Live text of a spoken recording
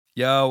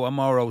Yo, I'm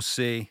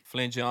ROC,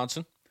 Flynn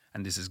Johnson.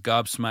 and this is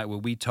Gobsmack, where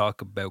we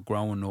talk about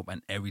growing up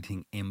and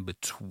everything in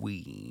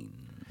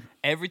between.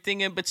 Everything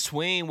in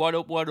between. What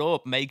up, what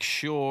up? Make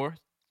sure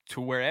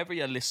to wherever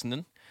you're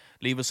listening,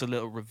 leave us a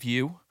little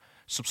review.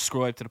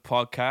 Subscribe to the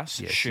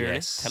podcast. Yes, Share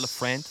yes. it. Tell a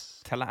friend.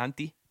 Tell a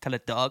auntie. Tell a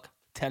dog.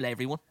 Tell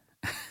everyone.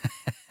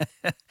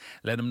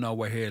 Let them know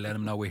we're here. Let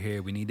them know we're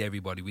here. We need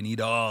everybody. We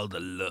need all the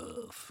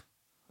love.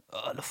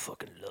 All the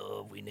fucking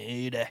love. We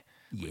need it.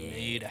 Yeah. We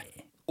need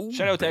it. Ooh,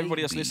 Shout out to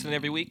everybody that's baby. listening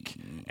every week.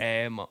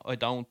 I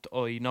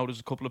know there's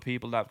a couple of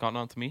people that have gotten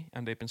on to me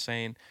and they've been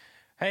saying,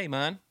 hey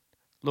man,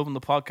 loving the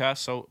podcast,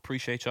 so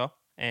appreciate y'all.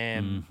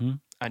 And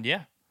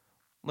yeah,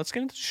 let's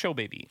get into the show,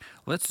 baby.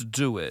 Let's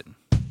do it.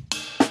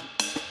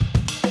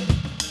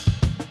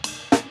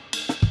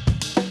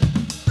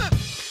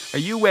 Are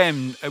you,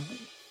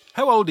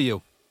 how old are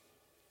you?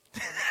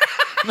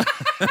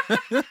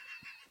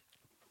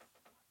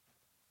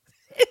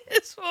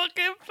 This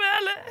fucking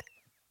fella.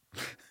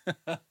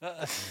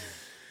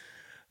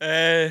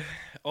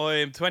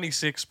 I'm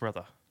 26,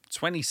 brother.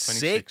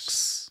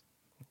 26.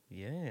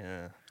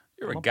 Yeah.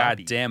 You're I'm a a baby.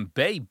 goddamn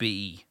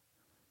baby.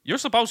 You're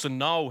supposed to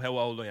know how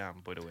old I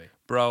am, by the way.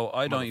 Bro,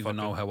 I don't even Motherfucker.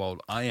 know how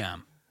old I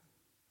am.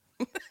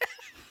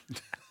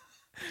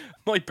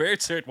 My birth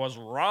cert was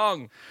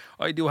wrong.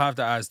 I do have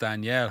to ask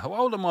Danielle, how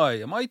old am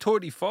I? Am I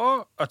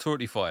 34 or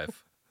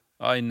 35?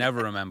 I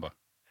never remember.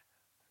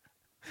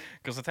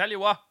 Because I tell you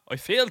what, I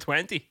feel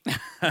 20.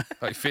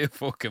 I feel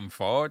fucking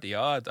 40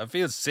 odd. I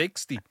feel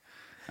 60.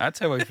 That's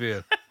how I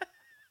feel.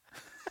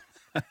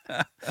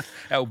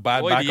 How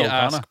bad Why back do you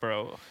O'Connor. ask,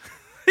 bro?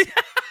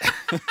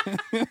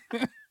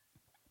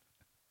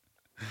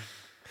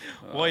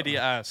 Why do you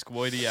ask?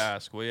 Why do you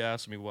ask? Why you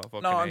ask me what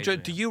fucking No, I'm age just,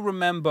 I do am? you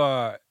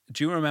remember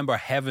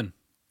Heaven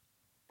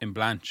in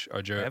Blanche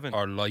or Heaven?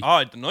 or Light?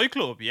 Oh, the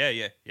nightclub.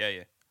 Yeah.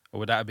 Or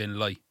would that have been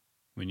Light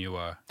when you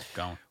were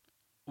going?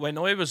 When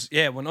I was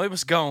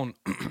going,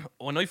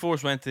 when I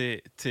first went to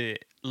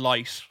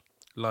Light,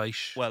 Light.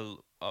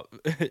 well,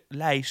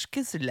 Light,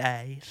 kiss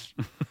light,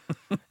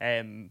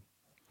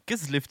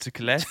 kiss lift to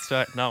collect.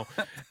 So, no,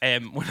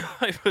 when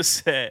I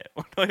was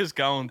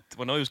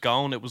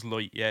going, it was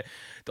Light. Yeah,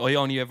 I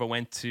only ever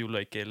went to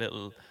like a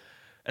little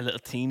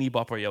teeny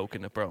bopper yoke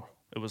in it, bro.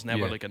 It was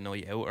never Yeah. like a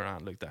night out or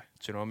anything like that.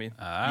 Do you know what I mean?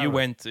 Ah, You right.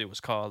 went. It was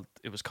called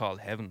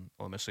Heaven.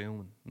 I'm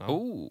assuming. No.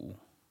 Oh.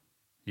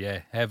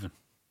 Yeah, Heaven.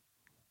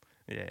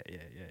 Yeah.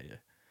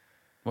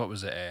 What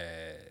was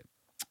it?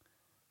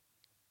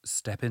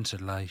 Step into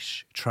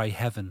light. Try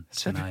heaven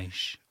tonight.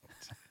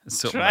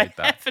 Something Try like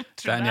that. heaven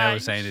Danielle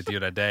was tonight. saying it the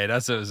other day.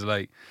 That's what it was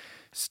like.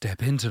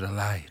 Step into the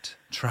light.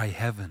 Try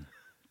heaven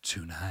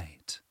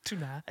tonight.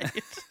 Tonight.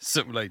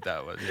 Something like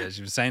that. Yeah,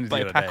 she was saying it the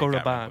By other Paco day.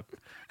 I can't Rabanne.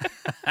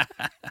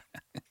 remember.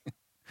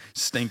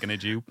 Stinking a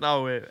dupe.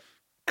 No,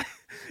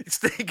 it's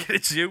thinking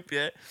it's you,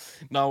 yeah.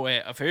 No,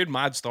 I've heard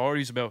mad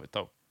stories about it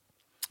though.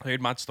 I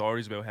heard mad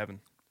stories about heaven.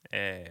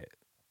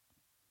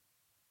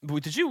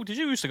 But did you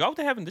used to go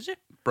to heaven? Did you?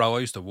 Bro, I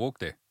used to walk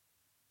there.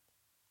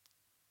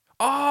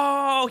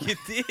 Oh, you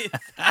did.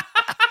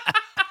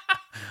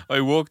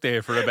 I walked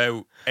there for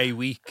about a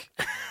week.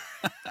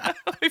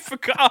 I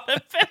forgot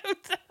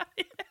about that.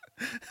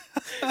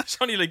 It's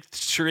only like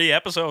 3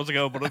 episodes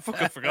ago, but I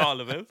fucking forgot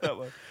all about that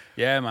one.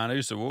 Yeah, man, I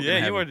used to walk in Yeah,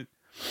 you heaven.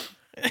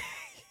 were.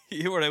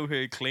 You were out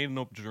here cleaning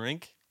up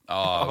drink.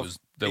 Oh, it of was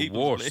the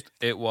people's worst. lips.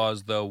 It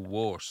was the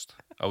worst.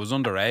 I was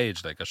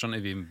underage. Like, I shouldn't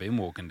have even been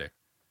walking there.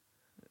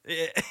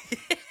 Yeah.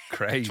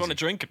 Crazy. Do you want to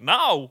drink?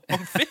 No, I'm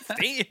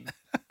 15.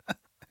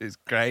 It's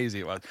crazy.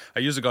 It was. I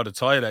used to go to the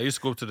toilet. I used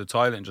to go up to the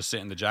toilet and just sit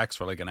in the jacks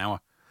for like an hour.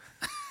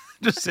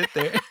 Just sit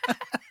there.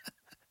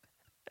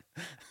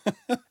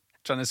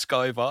 Trying to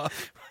skive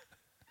off.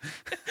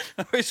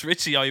 Where's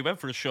Richie? Oh, he went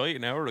for a shite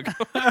an hour ago.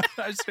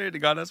 I swear to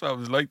God, that's what I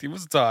was like. He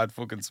must have thought I had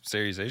fucking some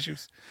serious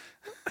issues.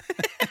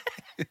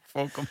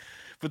 Fuck him.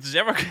 But did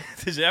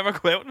you ever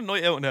go out on a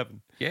night out in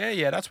heaven?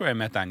 Yeah, that's where I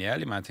met Danielle,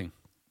 man. Thing.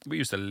 We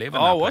used to live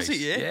in Oh, that was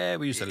place. it, yeah? Yeah,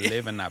 we used to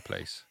live in that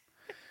place.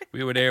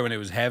 We were there when it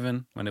was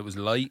heaven, when it was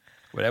light,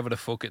 whatever the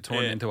fuck it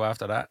turned Yeah. into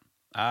after that.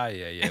 Ah,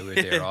 yeah, we were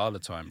there all the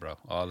time, bro.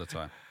 All the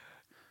time.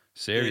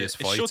 Serious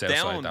Yeah, it fights shut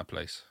outside down. that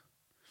place.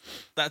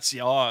 That's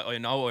I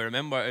know. I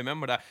remember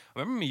that. I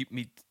remember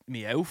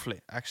me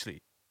outfit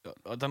actually.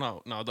 I don't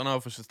know. No, I don't know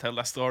if I should tell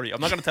that story.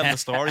 I'm not going to tell the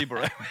story,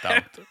 but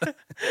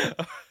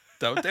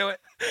Don't do it.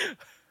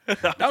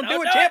 Don't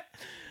do it, Chip.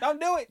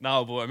 Don't do it.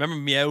 No, but I remember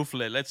me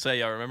outfit. Let's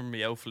say I remember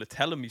me outfit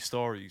telling me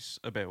stories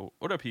about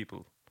other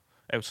people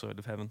outside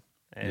of heaven.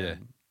 Yeah.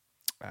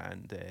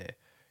 And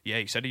yeah,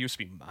 he said he used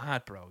to be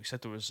mad, bro. He said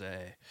there used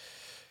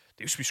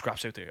to be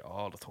scraps out there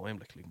all the time,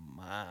 like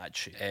mad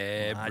shit.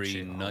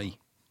 Every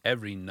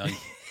night.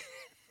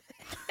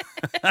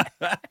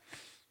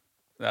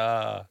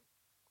 Ah,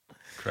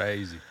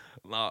 crazy.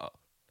 No,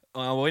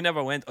 I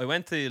never went. I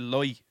went to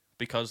Light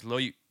because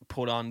Light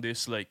put on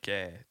this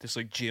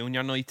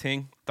junior night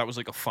thing that was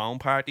like a phone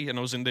party, and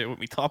I was in there with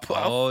my top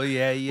off. Oh,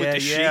 yeah. the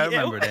sheet I out.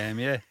 remember them,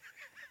 yeah.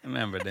 I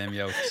remember them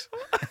yokes.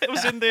 I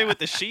was in there with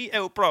the sheet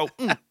out, bro.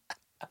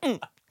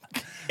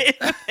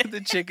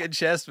 The chicken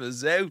chest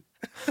was out.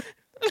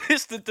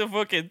 Listen to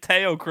fucking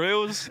Teo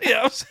Cruz. You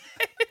know what I'm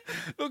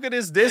saying? Look at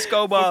this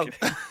disco ball.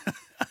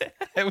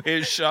 Out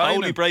here shining.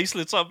 Holy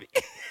bracelets on me.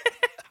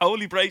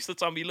 Holy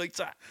bracelets on me like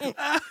that.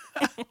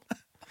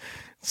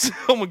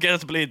 Someone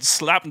gets blade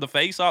slapping the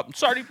face off. I'm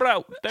sorry,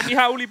 bro. Them me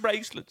holy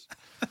bracelets.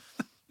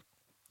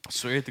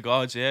 Swear to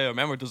God, yeah. I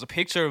remember there's a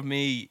picture of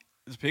me.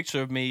 There's a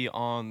picture of me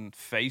on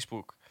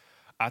Facebook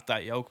at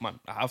that yoke, man.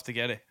 I have to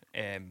get it.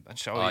 And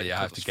show you. Oh, you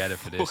have to get it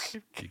for this.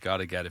 You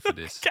gotta get it for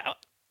this.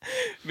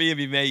 Me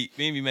and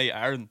my mate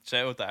Aaron.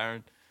 Shout out to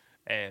Aaron.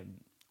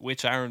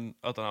 Which Aaron,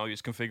 I don't know, you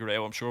can figure it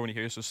out. I'm sure when he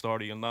hears the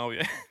story, you'll know,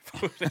 yeah.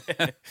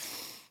 But,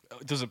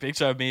 there's a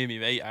picture of me and my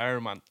mate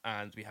Aaron, man,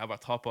 and we have our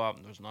top up,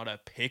 and there's not a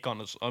pic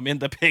on us. I'm in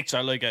the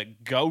picture like a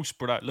ghost,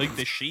 but like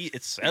the sheet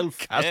itself.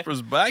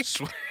 Casper's back.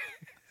 Swear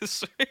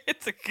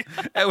to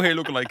God. Out here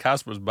looking like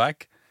Casper's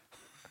back.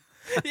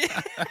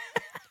 Yeah.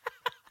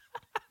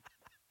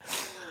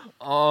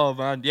 Oh,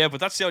 man. Yeah, but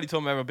that's the only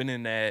time I've ever been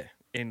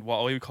in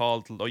what I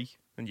called light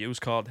and you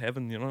called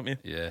heaven, you know what I mean?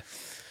 Yeah.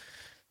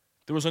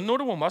 There was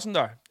another one, wasn't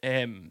there?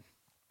 The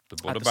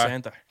Buddha at the bar.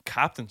 centre.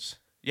 Captains.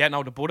 Yeah,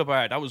 no, the Buddha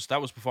bar. That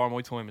was before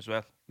my time as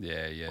well.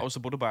 Yeah, yeah. What was the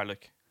Buddha bar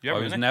like? You I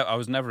ever was, in it? I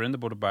was never in the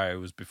Buddha bar. It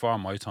was before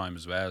my time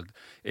as well.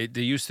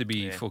 There used to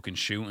be fucking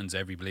shootings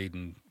every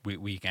bleeding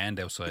weekend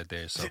outside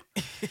there, so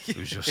it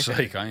was just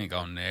like, I ain't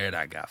going near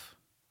that gaff.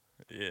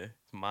 Yeah,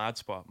 mad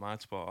spot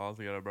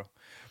altogether, bro.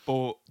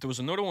 But there was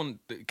another one.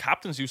 The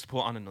Captains used to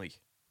put on a night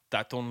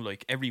that done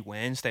like every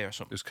Wednesday or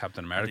something. It was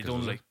Captain And America. they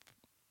done like,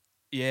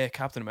 yeah,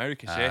 Captain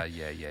America's.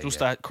 Yeah. Just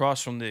that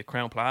across from the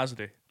Crown Plaza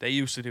there. They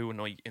used to do a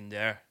night in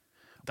there.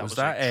 That was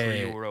that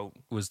like €3.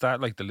 Was that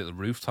like the little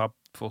rooftop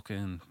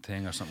fucking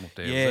thing or something up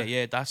there? Yeah, was it?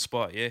 yeah, that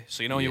spot. Yeah.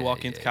 So you know, you Yeah,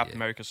 walk into yeah, Captain yeah.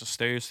 America's, the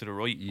stairs to the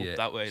right, Yeah, up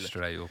that way. Like.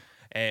 straight up.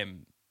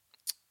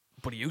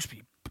 But it used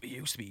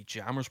to be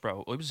jammers,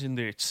 bro. I was in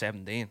there at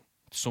 17.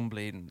 Some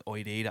bleeding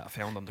ID that I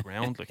found on the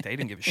ground, like they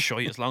didn't give a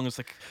shit as long as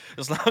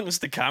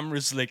the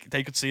cameras, like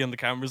they could see on the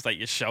cameras that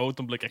you showed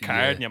them like a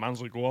card and your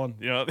man's like, go on,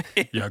 you know what I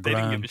mean? Yeah, they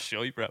didn't give grand. a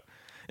shit, bro.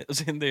 It was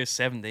in there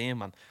 17,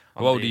 man.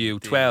 How old are you?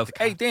 12.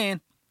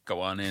 18.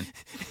 Go on in.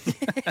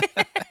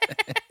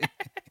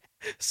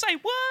 Say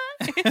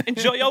what?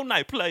 Enjoy your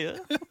night, player.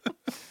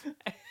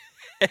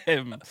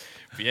 But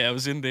yeah, I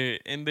was in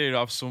there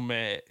off some.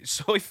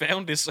 So I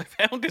found this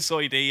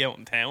ID out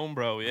in town,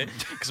 bro. Yeah,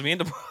 because me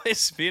and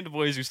the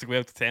boys used to go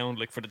out to town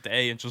like for the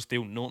day and just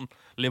do nothing,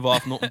 live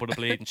off nothing but a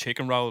bleeding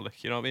chicken roll,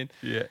 like you know what I mean?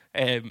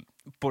 Yeah.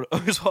 But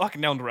I was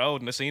walking down the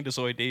road and I seen this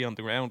ID on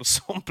the ground of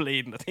some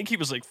bleeding. I think he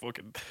was like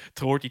fucking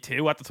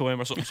 32 at the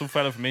time or something. Some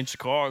fella from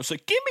Inchicore. I was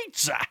like, give me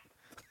that.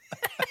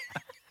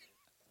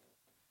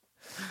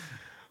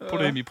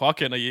 Put it in my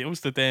pocket and I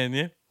used it then,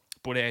 yeah.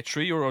 But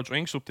 €3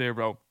 drinks up there,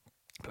 bro.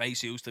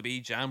 Place used to be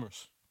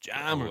jammers.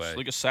 way.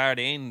 Like a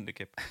sardine in the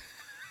kip.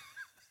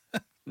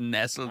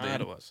 Nestled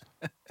It in. was.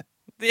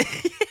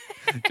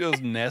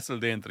 Just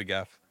nestled into the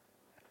gaff.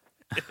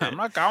 I'm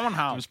not going There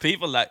home. was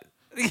people that...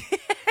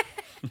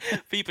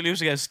 people used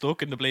to get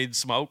stuck in the blade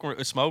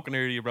smoking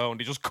area, bro, and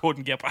they just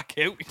couldn't get back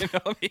out, you know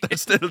what I mean? They're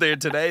still there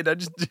today. They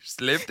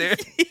just live there.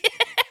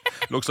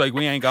 Looks like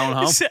we ain't going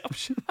home.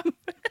 Reception.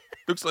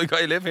 Looks like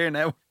I live here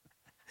now.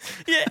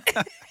 Yeah.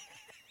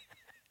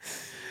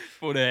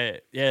 But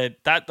yeah,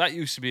 that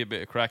used to be a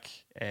bit of crack.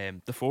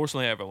 The first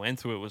night I ever went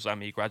to it was at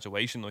my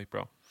graduation night,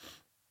 bro.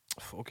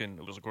 Fucking,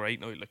 it was a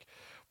great night, like.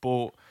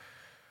 But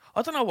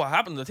I don't know what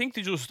happened. I think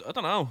they just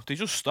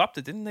stopped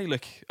it, didn't they?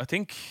 Like, I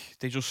think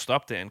they just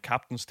stopped it, and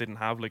Captains didn't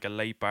have like a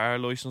late bar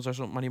license or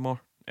something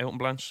anymore out in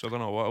Blanche. I don't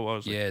know what it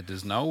was. Like. Yeah,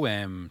 there's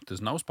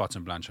no spots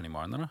in Blanche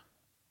anymore, isn't there?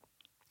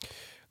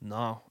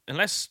 No,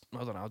 unless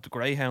I don't know the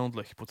Greyhound,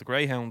 like. But the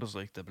Greyhound is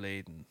like the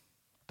bleeding.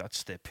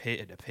 That's the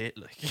pit of the pit,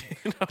 like.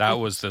 You know? That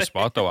was the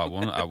spot though.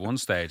 At one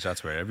stage,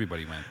 that's where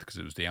everybody went because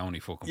it was the only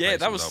fucking place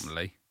that was open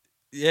late.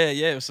 Yeah,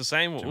 it was the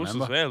same with Do you us as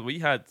remember? well. We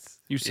had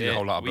You see a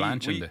whole lot of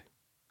Blanche in there.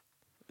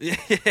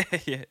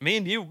 Yeah. Me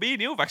and you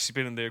have actually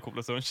been in there a couple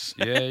of times.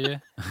 Yeah.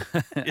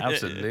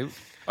 Absolutely.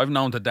 I've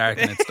known to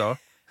darken its door.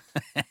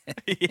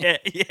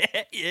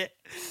 yeah.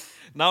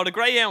 Now the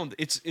Greyhound,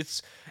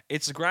 it's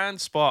a grand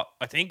spot.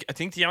 I think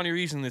the only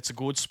reason it's a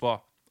good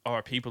spot,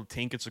 or people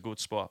think it's a good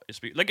spot, is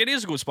like it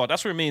is a good spot.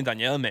 That's where me and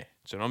Danielle met.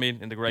 Do you know what I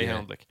mean? In the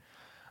Greyhound, like,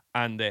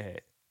 and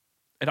it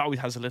always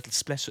has a little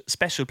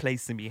special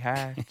place in my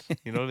heart.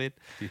 You know what I mean?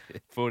 Yeah.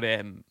 But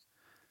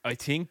I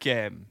think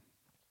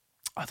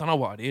I don't know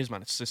what it is,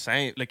 man. It's the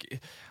same.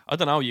 Like, I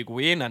don't know. You go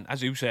in, and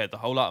as you said, the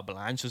whole lot of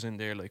Blanches in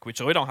there, like,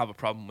 which I don't have a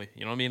problem with.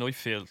 You know what I mean? I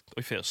feel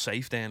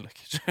safe then.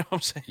 Like, you know what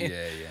I'm saying?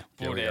 Yeah.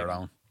 But, Feel your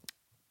own.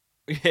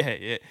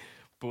 Yeah.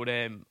 But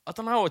I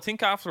don't know. I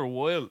think after a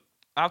while,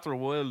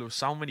 there was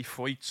so many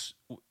fights,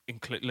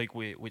 like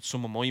with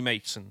some of my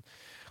mates and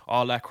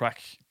all that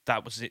crack.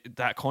 That was it.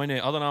 That kind of,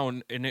 I don't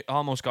know, and it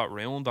almost got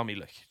ruined on me.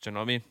 Like, do you know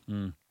what I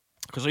mean?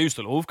 Because I used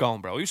to love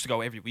going, bro. I used to go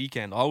every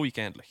weekend, all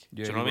weekend. Like,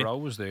 Yeah, do you know what I mean?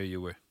 always there.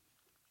 You were.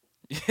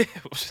 Yeah,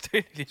 I was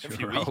doing it every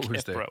You're always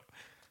weekend, there. bro.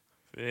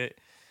 Yeah.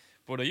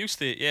 But I used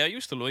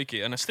to like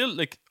it, and I still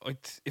like.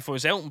 If I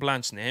was out in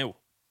Blanche now,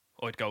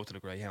 I'd go to the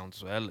Greyhound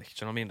as well. Like, do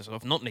you know what I mean?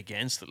 There's nothing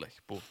against it, like,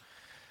 but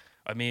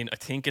I mean, I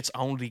think it's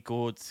only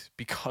good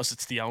because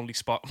it's the only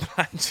spot in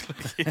Blanche.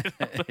 Like, you know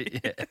what I mean?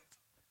 Yeah.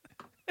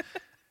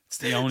 It's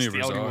the only it's the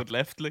resort. only one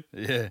left, like.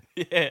 Yeah.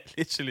 Yeah,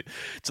 literally.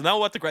 So now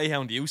what the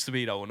Greyhound used to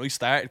be, though, when I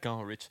started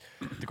going, Rich,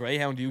 the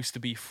Greyhound used to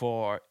be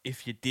for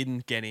if you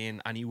didn't get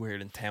in anywhere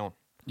in town.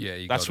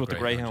 Yeah, that's what the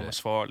Greyhound was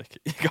for. Like,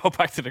 you go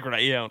back to the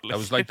Greyhound. Like. That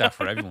was like that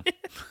for everyone.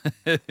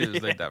 It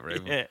was like that for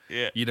everyone. Yeah,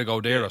 yeah. You either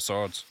go there or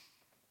Swords.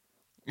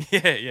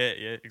 Yeah,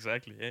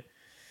 exactly, yeah.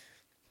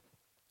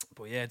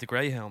 But yeah, the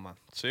Greyhound, man.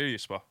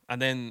 Serious spot.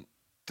 And then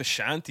the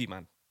Shanty,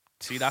 man.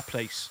 See that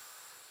place?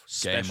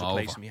 Special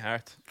place in my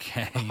heart.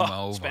 Game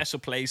over. Special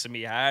place in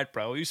my heart,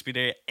 bro. I used to be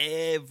there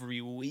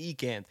every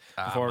weekend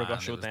before I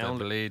got shut down.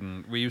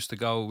 We used to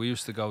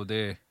go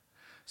there.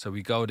 So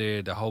we go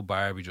there, the whole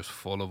bar be just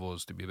full of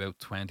us. There'd be about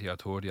 20 or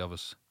 30 of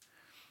us.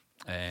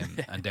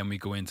 And then we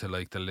go into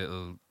like the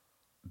little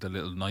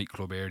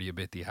nightclub area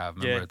bit you have,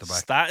 remember, at the back?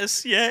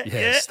 Status,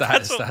 yeah.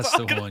 Status, that's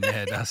the one.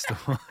 Yeah, that's the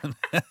one.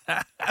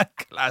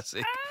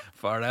 Classic.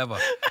 Forever.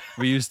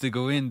 We used to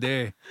go in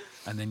there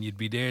and then you'd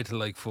be there till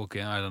like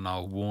fucking, I don't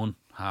know,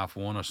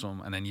 1:30 or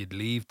something, and then you'd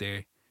leave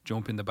there,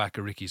 jump in the back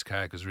of Ricky's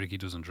car because Ricky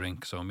doesn't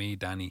drink. So me,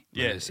 Danny,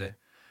 Melissa,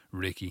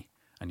 Ricky,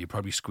 and you'd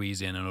probably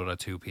squeeze in another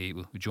 2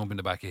 people. We jump in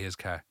the back of his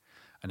car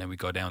and then we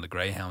go down the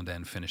Greyhound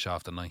then finish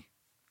off the night.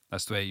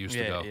 That's the way it used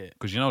to go.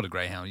 Because you know the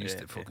Greyhound used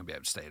to fucking be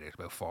able to stay there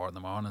till about 4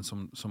 a.m.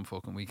 some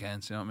fucking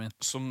weekends, you know what I mean?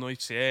 Some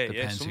nights, yeah.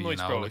 Depends Some who you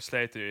nights, know, bro, like. I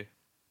stayed there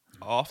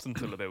often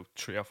till about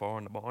 3 or 4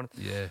 in the morning.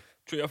 Yeah.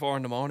 3 or 4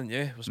 in the morning,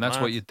 yeah. It was And that's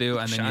mad. what you'd do,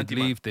 and then Shanty,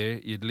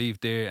 you'd leave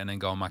there and then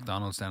go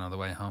McDonald's then on the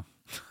way home.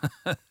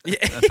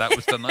 Yeah. That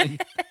was the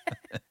night.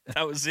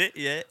 That was it,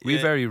 yeah. We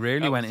very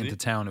rarely That went was into it.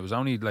 town. It was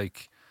only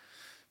like,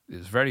 it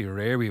was very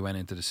rare we went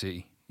into the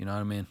city. You know what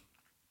I mean?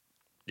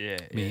 Yeah.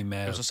 Me,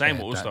 Mel, it was the same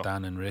with us, though.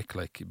 Dan and Rick,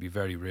 like, it'd be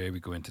very rare we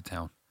go into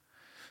town.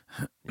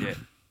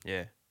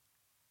 Yeah.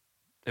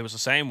 It was the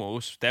same with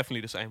us.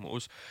 Definitely the same with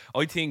us.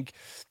 I think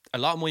a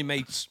lot of my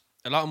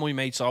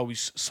mates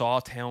always saw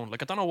town.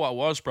 Like, I don't know what it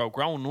was, bro.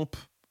 Growing up,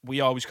 we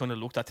always kind of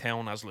looked at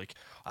town as like,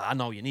 I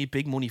know you need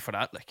big money for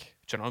that. Like,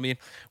 do you know what I mean?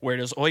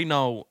 Whereas I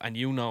know and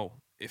you know,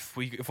 if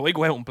I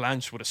go out in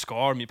Blanche with a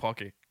scar in my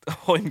pocket,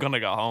 I'm gonna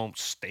go home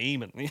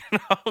steaming. You know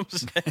what I'm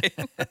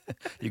saying?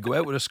 You go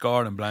out with a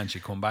scar and Blanche,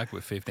 you come back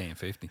with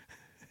 15.50.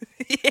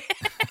 Yeah,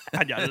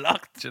 and you're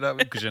locked. Do you know?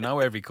 Because you know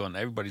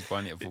everybody's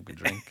buying you a fucking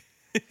drink.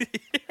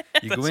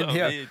 You go That's in what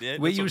here. I mean, yeah,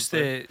 We that's what used I'm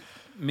to, saying.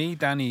 me,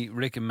 Danny,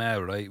 Rick, and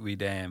Mel, right?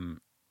 We'd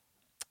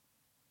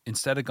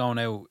instead of going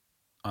out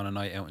on a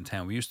night out in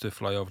town, we used to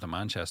fly over to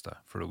Manchester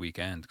for a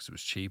weekend because it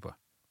was cheaper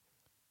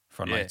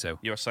for nights out.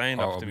 You were saying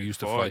that Or to we me used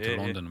before, to fly to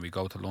yeah, London. We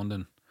go to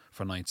London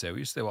for nights out. We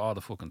used to do it all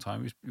the fucking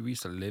time. We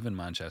used to live in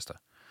Manchester.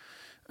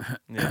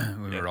 Yeah.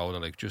 We were older,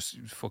 like, just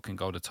fucking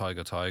go to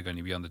Tiger and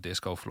you'd be on the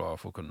disco floor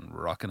fucking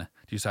rocking it.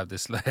 You used to have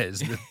this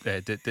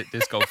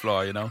disco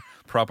floor, you know,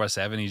 proper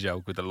 70s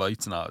joke with the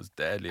lights and all. It was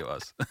deadly, it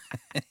was.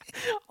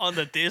 On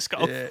the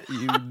disco. Yeah,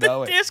 you On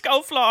know the it.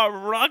 disco floor,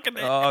 rocking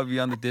it. Oh, be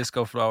on the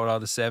disco floor with all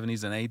the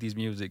 70s and 80s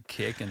music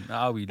kicking.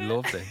 Oh, we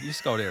loved it. You used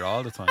to go there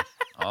all the time.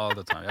 All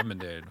the time. I haven't been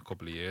there in a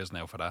couple of years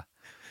now for that.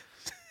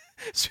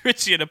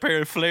 Switching a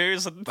pair of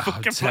flares and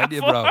fucking Tell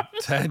you, bro.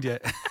 platforms. Tell you.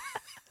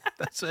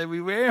 That's why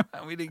we were,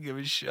 man. We didn't give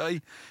a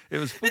shit. It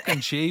was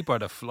fucking cheaper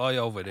to fly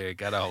over there,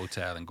 get a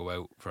hotel, and go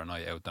out for a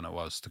night out than it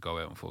was to go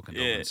out and fucking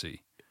Dublin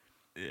City.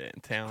 Yeah,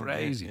 in town.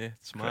 Crazy. Yeah,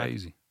 it's mad.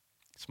 Crazy.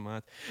 It's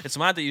mad. It's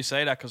mad that you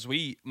say that because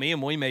me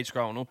and my mates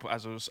growing up,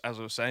 as I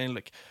was saying,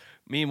 like,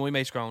 me and my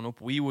mates growing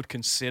up, we would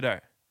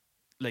consider,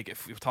 like,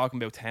 if we were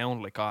talking about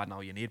town, like, oh, no,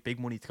 you need big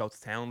money to go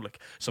to town, like,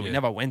 so we Yeah.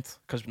 never went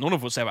because none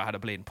of us ever had a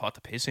bleeding pot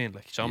to piss in,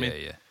 like, you know what I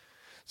mean? Yeah.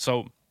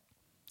 So,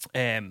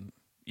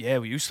 yeah,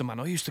 we used to, man.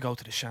 I used to go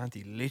to the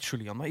shanty,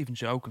 literally. I'm not even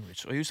joking,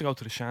 Rich. I used to go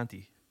to the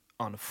shanty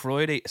on a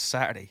Friday, a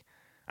Saturday,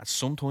 and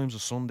sometimes a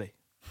Sunday,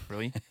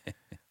 right?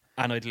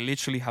 And I'd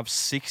literally have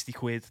 60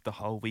 quid the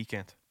whole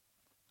weekend.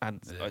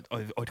 And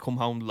I'd come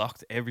home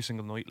locked every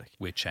single night, like.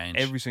 With change.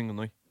 Every single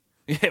night.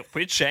 Yeah,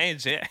 with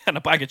change, yeah. And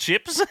a bag of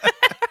chips.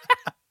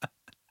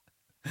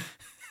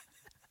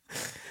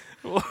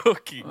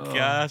 Fucking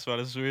gas, man.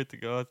 I swear to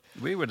God.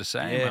 We were the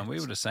same, Yeah. man. We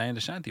were the same.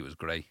 The shanty was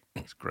great.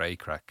 It's great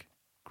crack.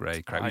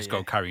 Great crack. Ah, We used to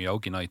yeah. go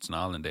karaoke nights and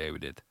all in there, we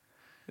did.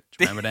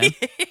 Do you remember them?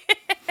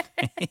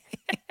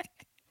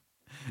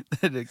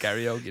 The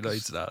karaoke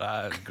nights and all.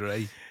 Ah, it was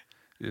great.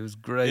 It was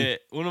great. Yeah,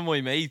 one of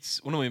my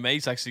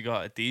mates actually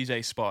got a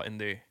DJ spot in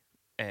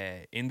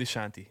the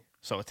shanty.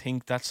 So I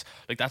think that's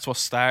what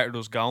started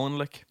us going.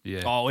 Like,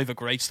 Yeah. oh, I have a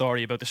great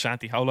story about the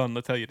shanty. Hold on,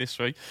 I'll tell you this,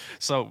 right?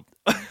 So,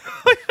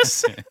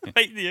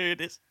 wait to hear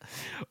this.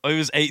 I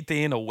was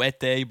 18, a wet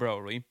day, bro.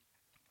 Right?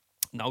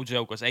 No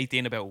joke. I was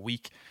 18 about a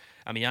week,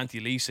 and my auntie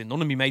Lisa,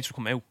 none of my mates would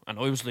come out, and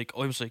I was like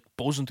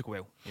buzzing to go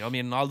out. You know what I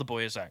mean? And all the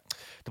boys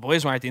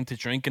weren't into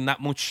drinking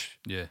that much.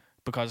 Yeah.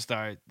 Because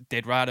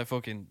they'd rather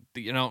fucking,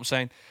 you know what I'm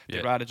saying? They'd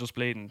Yeah. rather just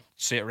bleed and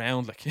sit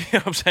around, like, you know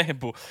what I'm saying?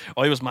 But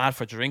I was mad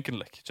for drinking,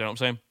 like, do you know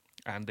what I'm saying?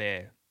 And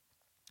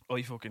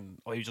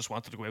I just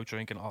wanted to go out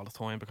drinking all the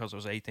time because I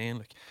was 18,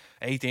 like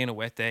 18 a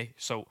wet day.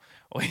 So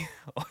I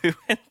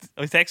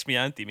text my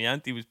auntie. My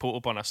auntie was put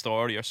up on a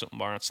story or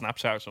something, or on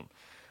Snapchat or something,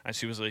 and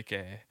she was like,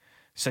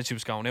 said she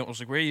was going out. I was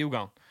like, where are you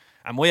going?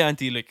 And my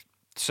auntie, like,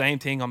 same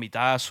thing on my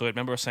dad's side.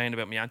 Remember I was saying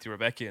about my auntie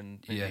Rebecca in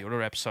the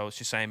other episode? She's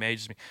the same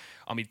age as me.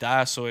 On my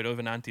dad's side, I have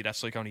an auntie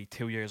that's like only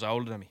 2 years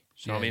older than me.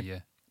 You know what I mean? Yeah.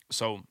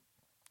 So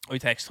I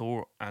text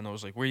her and I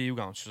was like, where are you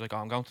going? She was like, oh,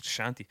 I'm going to the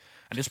shanty.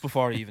 And this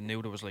before I even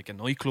knew there was like a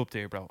nightclub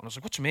there, bro. And I was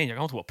like, what you mean? You're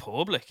going to a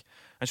pub? Like?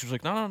 And she was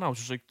like, no.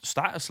 She was like,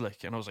 status,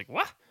 like. And I was like,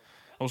 what?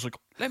 I was like,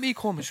 let me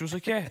come. And she was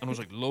like, yeah. And I was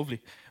like,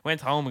 lovely. Went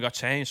home and got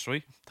changed,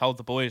 right? Told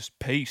the boys,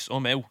 peace,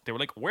 I'm out. They were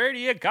like, where are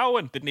you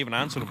going? Didn't even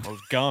answer them. I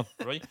was gone,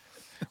 right?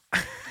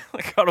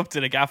 I got up to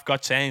the gaff,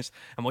 got changed,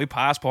 and my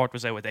passport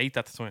was out of date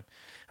at the time.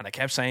 And I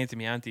kept saying to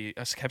my auntie,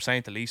 I kept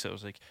saying to Lisa, I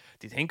was like,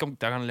 do you think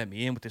they're going to let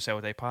me in with this out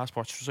of date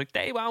passport? She was like,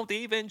 they won't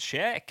even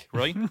check,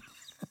 right?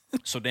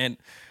 So then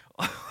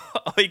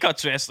I got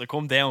dressed, I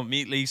come down,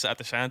 meet Lisa at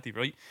the shanty,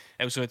 right?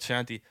 Outside the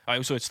shanty,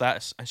 outside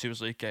status, and she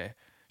was like,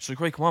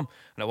 right, come on.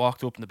 And I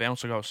walked up and the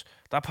bouncer goes,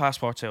 that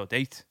passport's out of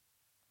date.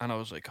 And I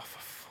was like, oh, for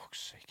fuck's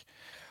sake.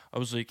 I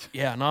was like,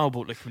 yeah, no,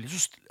 but like, will you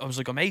just? I was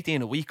like, I'm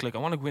 18 a week, like, I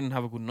want to go in and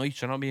have a good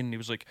night. You know what I mean? And he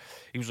was like,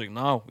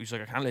 no. He was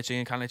like, I can't let you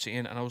in.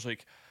 And I was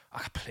like,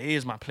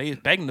 please, man, please,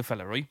 begging the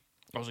fella, right?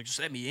 I was like, just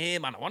let me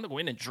in, man. I want to go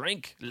in and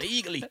drink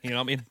legally. You know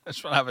what I mean? I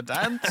just want to have a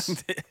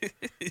dance.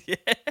 Yeah.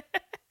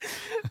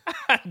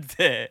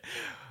 And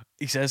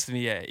he says to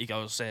me, he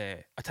goes,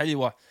 I tell you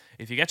what,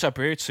 if you get your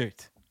birth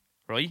cert,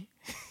 right?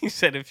 He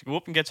said, if you go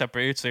up and get your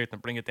birth cert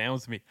and bring it down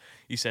to me,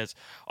 he says,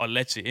 I'll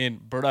let you in.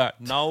 Brother,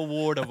 no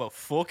word of a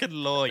fucking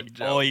lie.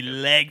 I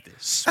legged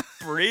it,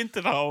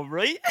 sprinted home,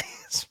 right?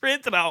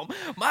 Sprinted home.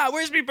 Ma,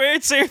 where's my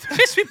birth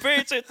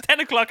cert? 10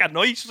 o'clock at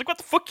night. She's like, what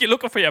the fuck are you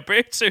looking for your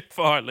birth cert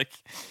for? Like,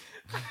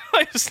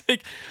 I was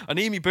like, I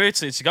need my birth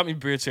cert. She got me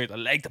birth cert. I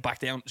legged it back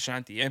down to the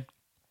shanty, yeah.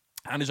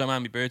 Handed my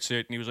man my birth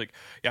cert, and he was like,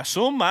 yeah,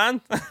 son, man.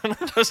 And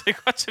I was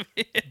like, what you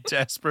mean?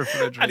 Desperate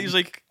for a drink. And he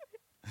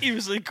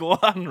was like, go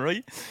on,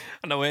 right?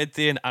 And I went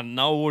in, and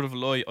no word of a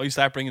lie, I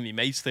started bringing my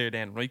mates there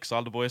then, right? Because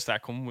all the boys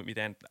started coming with me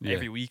then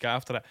every week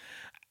after that.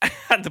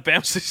 And the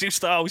bouncers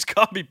used to always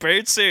call me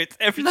bird cert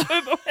every time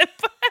I went back.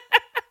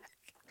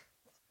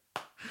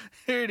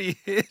 Here he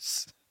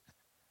is.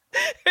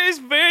 Here's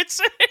bird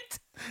cert.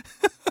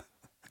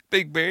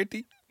 Big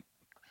Bertie.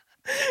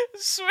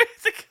 Swear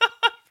to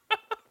God,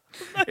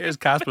 bro. Here's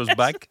Casper's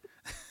back.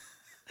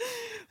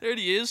 There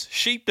he is,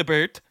 Sheep the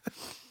bird.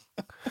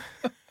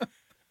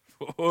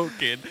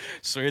 Fucking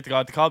swear to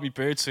God, they called me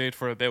bird cert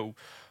for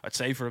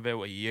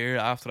about a year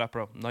after that,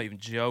 bro. I'm not even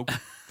joking.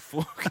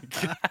 Fucking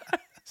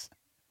gas.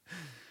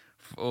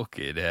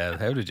 Fucking hell.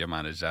 How did you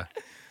manage that?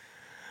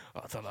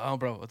 I don't know,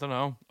 bro. I don't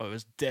know. I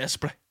was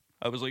desperate.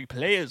 I was like,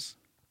 players.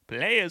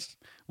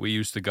 We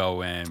used to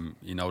go,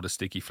 the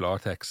sticky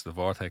Vortex, the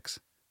Vortex.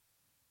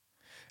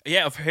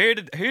 Yeah, I've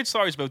heard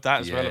stories about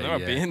that as well. I've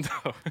never been,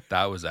 though.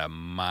 That was a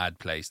mad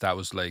place. That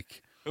was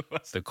like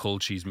the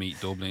Culchies meet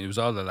Dublin. It was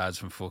all the lads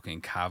from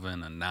fucking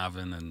Cavan and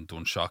Navan and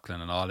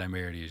Dunshaughlin and all them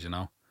areas, you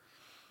know?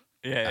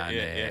 Yeah.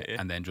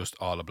 And then just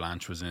all of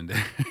Blanche was in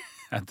there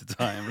at the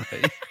time,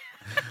 right?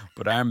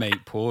 But our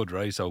mate Pud,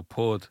 right? So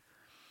Pud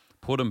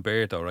and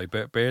Berto, right?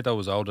 Berto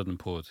was older than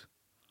Pud.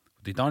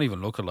 They don't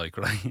even look alike,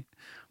 right?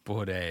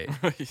 But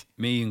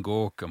me and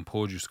Gork and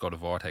Pud used to go to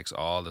Vortex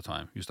all the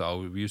time.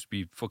 We used to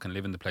be fucking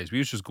living the place. We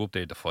used to just go up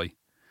there to fight.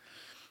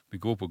 We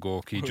go up with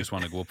Gork, he'd just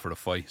want to go up for the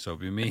fight. So it'd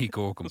be me,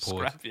 Gork and Pud.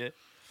 Scrap, yeah.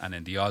 And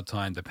then the odd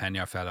time the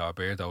Penier fella or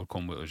Berto would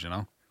come with us, you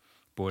know.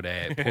 But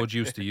Pud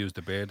used to use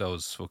the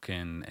Berto's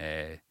fucking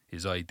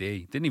his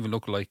ID. Didn't even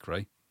look alike,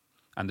 right?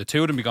 And the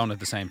two of them be going at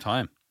the same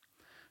time.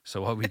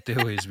 So what we'd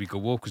do is we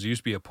go up, because there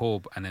used to be a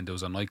pub and then there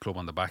was a nightclub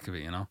on the back of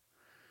it, you know.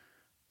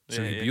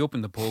 So we'd be up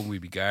in the pub,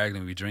 we'd be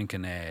gargling, we'd be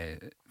drinking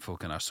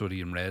fucking our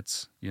Suddy and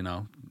Reds, you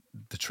know.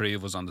 The three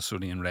of us on the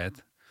Suddy and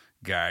Red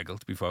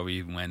gargled before we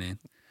even went in.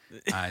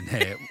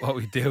 And what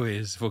we'd do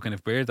is, fucking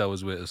if Berto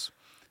was with us,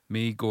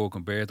 me, Gork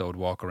and Berto would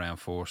walk around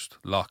first,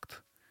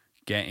 locked,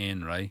 get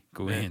in, right?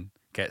 Go in,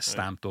 get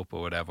stamped up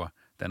or whatever.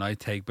 Then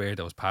I'd take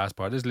Berto's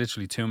passport. This is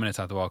literally 2 minutes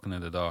after walking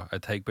in the door.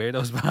 I'd take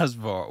Berto's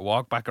passport,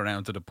 walk back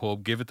around to the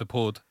pub, give it to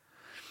Pud.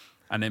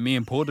 And then me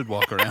and Pud would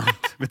walk around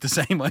with the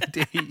same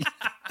ID.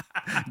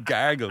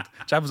 Gargled.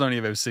 Chap was only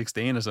about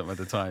 16 or something at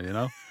the time, you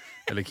know.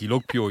 And like, he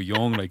looked pure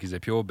young, like he's a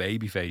pure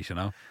baby face, you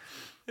know.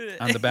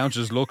 And the bouncer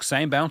just looks,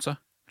 same bouncer,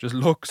 just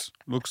looks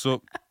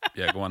up.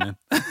 Yeah, go on in.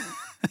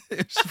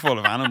 It's full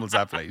of animals,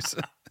 that place.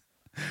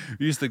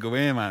 We used to go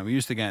in, man. We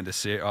used to get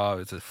into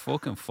it's a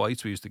fucking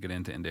fights we used to get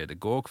into in there. The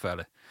Gork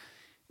fella,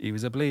 he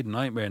was a bleeding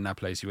nightmare in that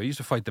place. He used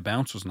to fight the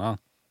bouncers and all.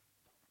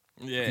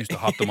 Yeah. He used to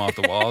hop them off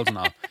the walls and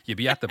all. You'd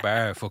be at the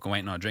bar fucking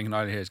waiting on a drink and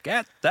all you hear is,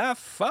 get the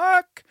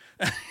fuck.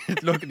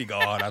 Look and you go,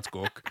 oh, that's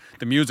Gork.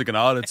 The music and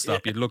all would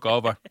stop. You'd look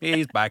over.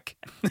 He's back.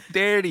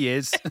 There he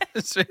is.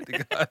 Swear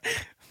to God.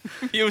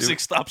 Music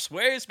stops.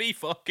 Where's me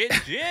fucking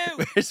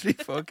Jew? Where's me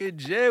fucking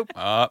Jew?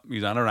 Oh,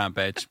 he's on a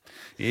rampage.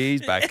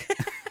 He's back.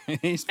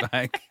 He's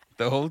back.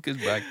 The Hulk is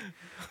back.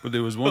 But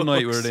there was one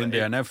night we were in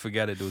there. I never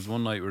forget it. There was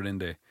one night we were in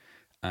there,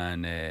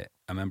 and I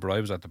remember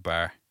I was at the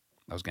bar.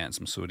 I was getting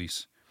some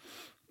suddies.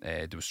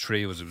 There was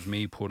three of us. It was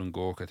me, Pud, and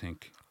Gork, I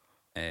think.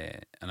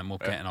 And I'm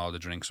up getting all the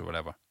drinks or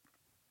whatever.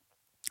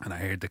 And I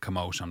heard the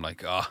commotion. I'm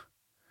like,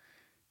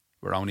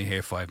 we're only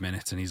here 5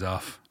 minutes and he's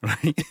off,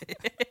 right?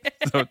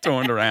 So I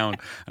turned around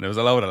and there was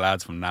a load of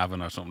lads from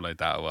Navan or something like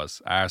that. It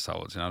was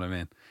arseholes, you know what I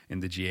mean? In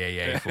the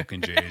GAA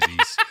fucking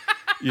jerseys,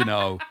 you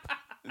know,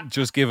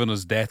 just giving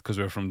us death because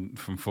we're from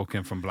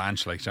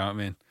Blanche, like, you know what I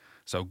mean?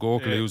 So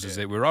Gork loses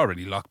it. We were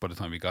already locked by the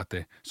time we got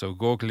there. So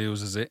Gork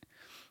loses it.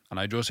 And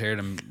I just heard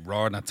him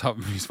roaring at the top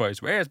of his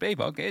voice, "Where's me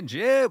fucking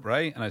jib?"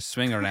 Right? And I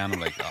swing around. I'm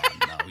like, oh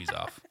no, he's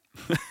off.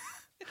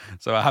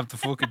 So I have the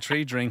fucking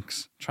 3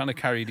 drinks, trying to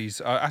carry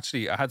these.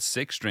 Actually, I had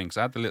 6 drinks.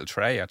 I had the little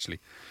tray, actually.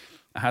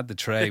 I had the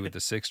tray with the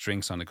 6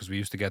 drinks on it because we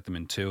used to get them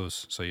in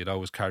 2s. So you'd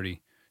always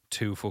carry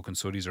 2 fucking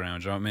suddies around,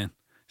 do you know what I mean?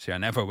 See, I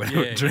never went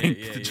out and drink.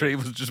 The 3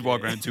 was just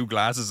walk around 2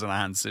 glasses in a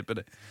hand, sipping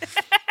it.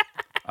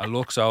 I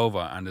looks over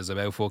and there's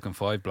about fucking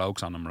 5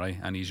 blokes on him, right?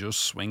 And he's just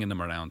swinging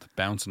them around,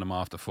 bouncing them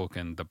off the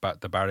fucking,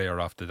 the barrier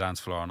off the dance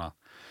floor and all.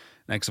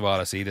 Next of all,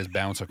 I see this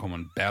bouncer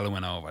coming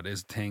bellowing over.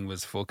 This thing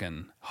was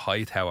fucking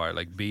high tower,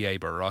 like B.A.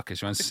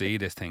 Baracus. You want to see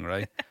this thing,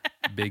 right?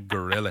 Big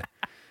gorilla.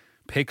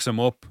 Picks him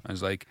up and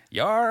is like,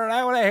 "You're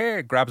out of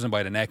here." Grabs him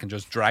by the neck and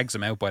just drags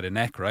him out by the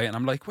neck, right? And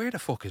I'm like, where the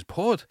fuck is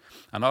Pud?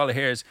 And all I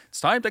hear is,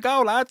 "It's time to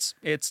go, lads.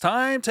 It's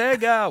time to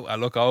go." I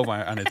look over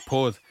and it's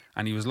Pud.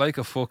 And he was like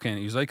a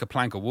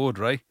plank of wood,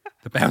 right?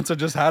 The bouncer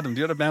just had him.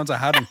 The other bouncer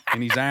had him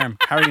in his arm,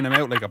 carrying him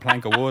out like a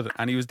plank of wood.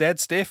 And he was dead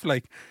stiff,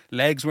 like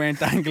legs weren't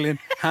dangling,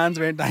 hands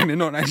weren't dangling,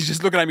 nothing. And he's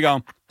just looking at me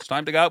going, "It's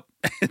time to go.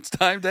 It's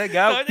time to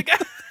go." Time to go.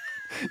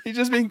 He's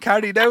just being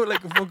carried out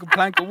like a fucking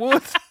plank of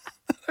wood.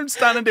 I'm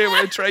standing there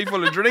with a tray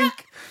full of drink.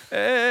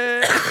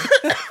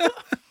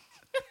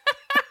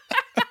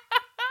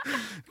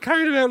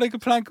 Carried him out like a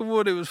plank of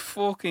wood. It was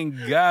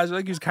fucking gas.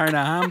 Like he was carrying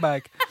a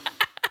handbag.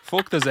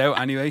 Fucked us out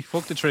anyway.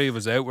 Fucked the 3 of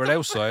us out. We're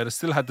outside. I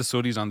still had the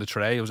suddies on the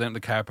tray. I was out in the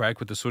car park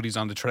with the suddies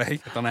on the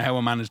tray. I don't know how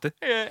I managed it.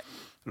 Yeah.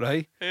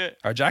 Right? Yeah.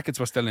 Our jackets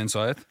were still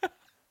inside.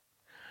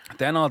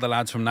 Then all the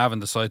lads from Navan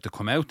decided to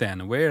come out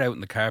then, and we're out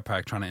in the car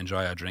park trying to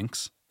enjoy our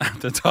drinks.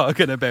 After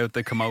talking about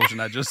the commotion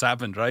that just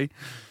happened, right?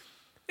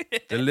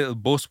 The little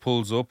bus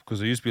pulls up, because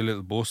there used to be a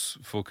little bus.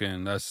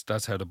 Fucking,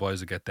 that's how the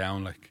boys would get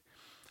down, like.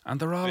 And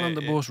they're all on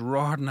the bus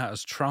roaring at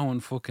us, throwing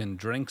fucking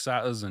drinks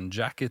at us and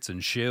jackets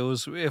and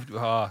shoes.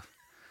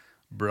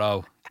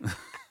 Bro,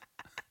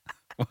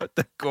 what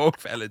the go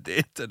fella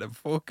did to the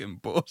fucking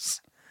bus.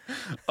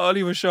 All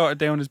he was short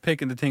down is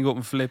picking the thing up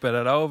and flipping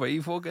it over. He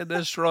fucking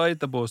destroyed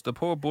the bus. The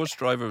poor bus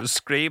driver was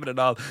screaming and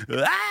all,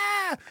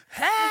 "Ah,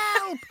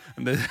 help!"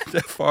 And the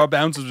 4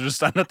 bouncers were just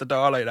standing at the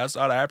door like, "That's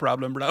not our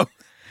problem, bro.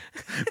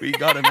 We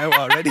got him out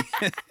already.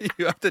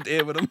 You have to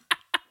deal with him."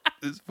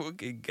 This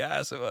fucking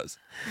gas it was.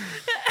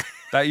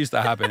 That used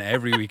to happen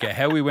every weekend.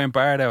 How we went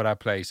barred out of that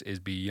place is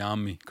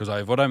beyond me, because I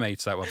have other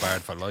mates that were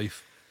barred for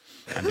life.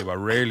 And they were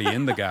rarely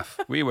in the gaff.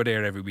 We were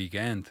there every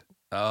weekend.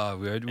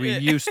 We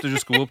used to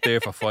just go up there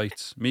for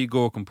fights. Me,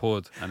 Gork and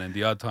Pud. And then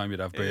the odd time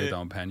you'd have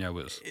Beardo and Pena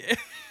with us.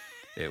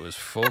 It was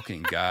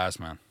fucking gas,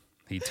 man.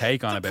 He'd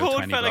take on about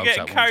 20 blokes at one time.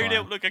 Getting carried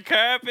out like a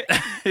carpet.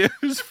 It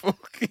was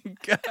fucking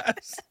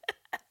gas.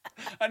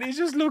 And he's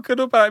just looking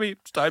up at me.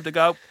 "It's time to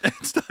go.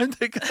 It's time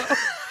to go."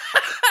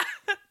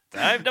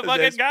 Time to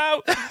fucking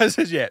go. I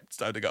says, "Yeah, it's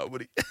time to go,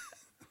 buddy.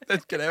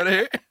 Let's get out of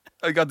here.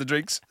 I got the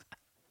drinks."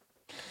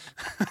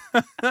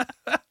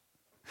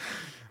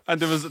 And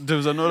there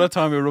was another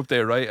time we were up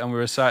there, right, and we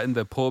were sat in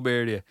the pub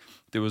area.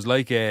 There was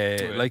like a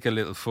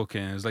little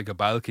fucking, it was like a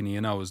balcony,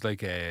 you know, it was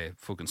like a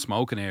fucking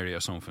smoking area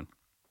or something.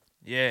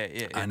 Yeah.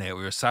 And we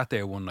were sat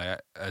there one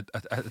night.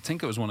 I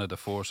think it was one of the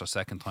first or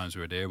second times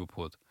we were there with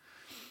Pud.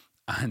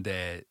 And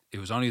it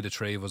was only the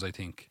 3 of us, I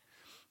think.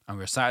 And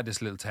we were sat at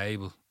this little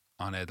table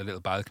on the little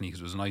balcony,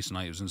 because it was a nice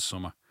night. It was in the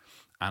summer.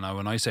 And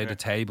when I say the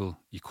table,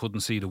 you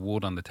couldn't see the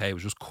wood on the table. It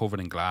was just covered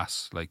in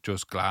glass, like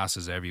just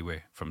glasses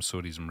everywhere from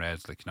suddies and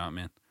reds, like, you know what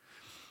I mean?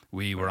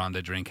 We were on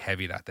the drink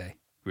heavy that day.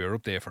 We were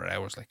up there for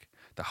hours, like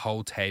the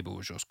whole table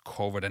was just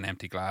covered in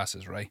empty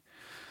glasses, right?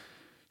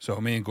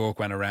 So me and Gork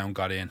went around,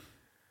 got in.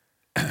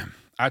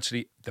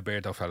 Actually, the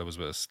Beardo fella was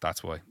with us.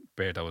 That's why.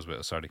 Beardo was with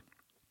us, sorry.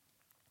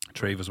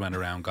 3 of us went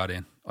around, got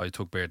in. I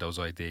took Beardo's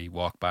ID,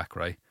 walked back,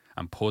 right?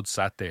 And Pud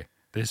sat there.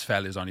 This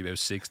fella is only about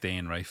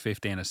 16, right?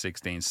 15 or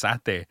 16.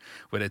 Sat there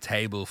with a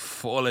table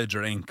full of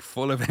drink,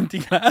 full of empty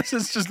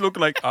glasses, just looking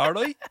like, "All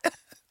right,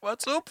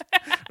 what's up?"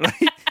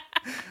 Right?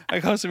 I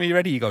goes to me,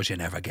 "Ready?" He goes, "You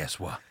never guess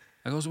what."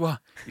 I goes, "What?"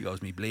 He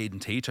goes, "Me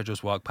bleeding teacher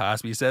just walked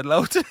past me, said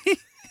hello to me."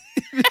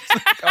 He's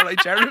like, "All right,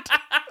 Jared.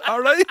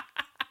 All right."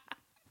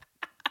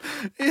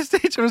 His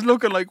teacher was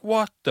looking like,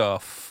 "What the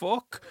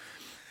fuck?"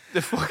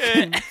 The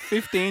fucking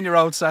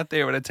 15-year-old sat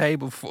there with a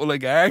table full of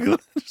gargle,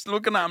 just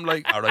looking at him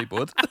like, "All right,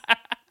 bud.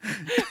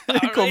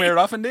 Come here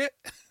often, do you?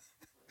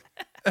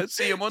 I'll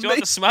see you Monday." Do you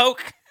want to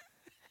smoke?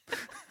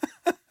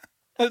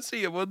 "I'll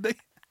see you Monday."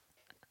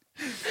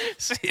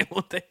 See you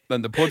Monday.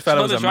 Then the Pud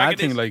fella was a mad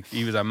thing, like,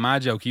 he was a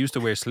mad joke. He used to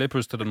wear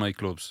slippers to the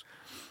nightclubs.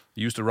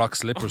 He used to rock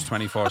slippers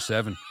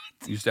 24/7.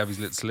 He used to have his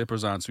little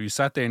slippers on. So he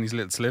sat there in his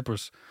little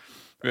slippers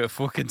with a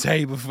fucking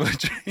table for a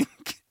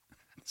drink.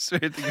 Swear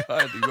to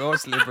God, he wore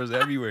slippers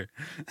everywhere.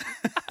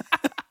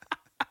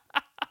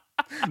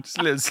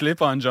 Just little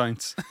slip-on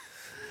joints.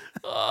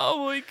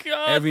 Oh my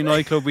God. Every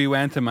nightclub we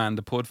went to, man,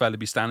 the pud fella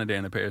be standing there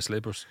in a pair of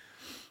slippers.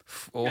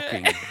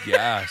 Fucking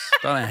gas.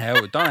 Don't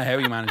know how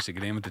he managed to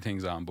get in with the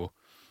things on, but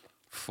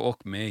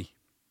fuck me.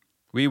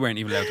 We weren't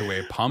even allowed to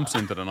wear pumps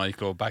into the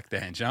nightclub back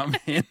then, do you know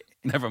what I mean?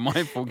 Never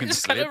mind fucking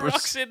Just kind of slippers.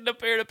 rocks in a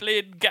pair of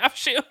plain gaff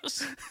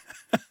shoes.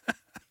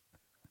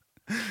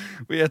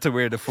 We had to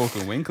wear the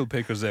fucking winkle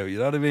pickers out, you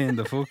know what I mean?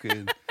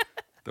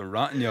 The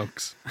rotten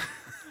yolks.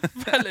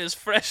 Fella's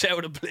fresh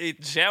out of plain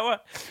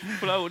shower,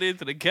 floating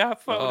into the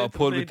gaff.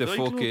 Put with the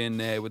fucking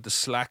with the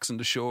slacks and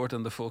the short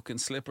and the fucking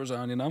slippers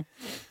on, you know,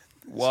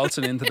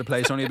 waltzing into the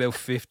place. Only about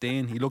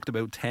 15. He looked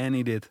about 10.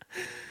 He did.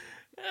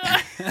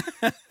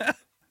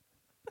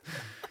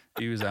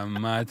 He was a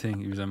mad thing.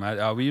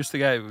 We used to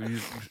get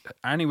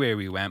anywhere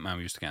we went, man.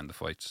 We used to get in the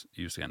fights.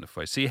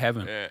 See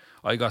Heaven. Yeah.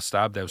 I got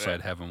stabbed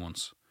outside Heaven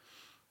once.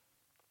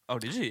 Oh,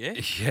 did you? Yeah.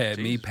 Yeah. Jesus,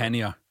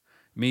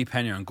 me,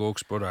 Penny, and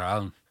Gork's brother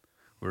Alan.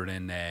 We're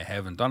in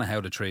Heaven. Don't know how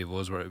the three of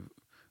us were.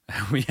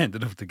 We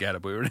ended up together,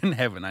 but we were in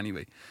Heaven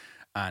anyway.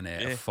 And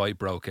a fight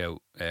broke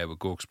out with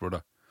Gork's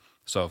brother.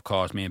 So, of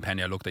course, me and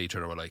Penny looked at each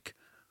other. We're like,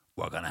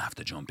 we're going to have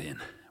to jump in.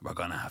 We're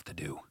going to have to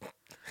do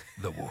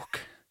the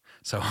work.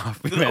 So,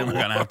 off we went. We're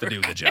going to have to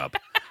do the job.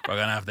 We're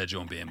going to have to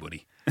jump in,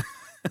 buddy.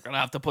 We're going to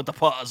have to put the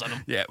paws on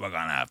him. Yeah, we're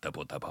going to have to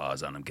put the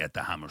paws on him. Get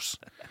the hammers.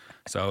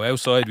 So,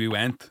 outside we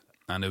went.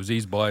 And there was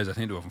these boys, I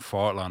think they were from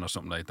Fortlawn or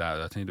something like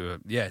that. I think they were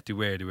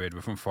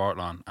from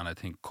Fortlawn, and I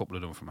think a couple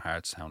of them were from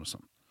Hartstown or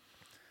something.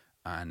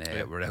 And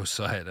we're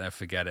outside, and I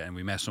forget it, and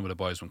we met some of the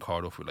boys from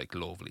Cardiff who were like,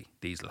 lovely,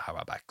 these will have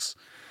our backs.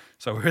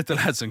 So we're at the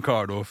lads in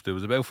Cardiff. There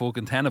was about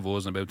fucking 10 of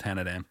us and about 10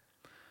 of them.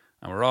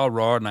 And we're all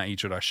roaring at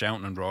each other,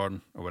 shouting and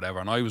roaring or whatever.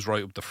 And I was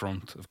right up the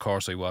front, of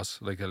course I was,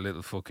 like a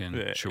little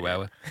fucking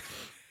chihuahua.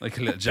 Like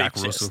a little Jack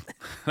Russell.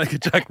 Like a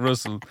Jack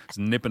Russell just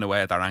nipping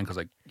away at their ankles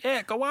like,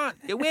 yeah, go on,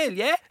 you will,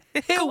 yeah?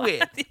 Who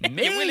will?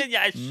 Me? You will and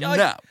you're shite.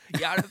 No.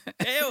 You're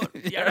a pound.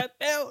 You're a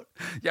pound.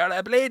 You're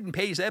a bleeding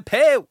piece of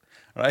poo.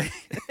 Right?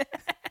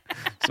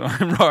 So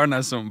I'm roaring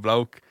at some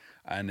bloke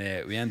and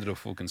we ended up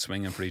fucking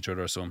swinging for each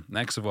other or something.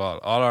 Next of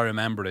all I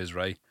remember is,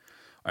 right,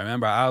 I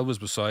remember Al was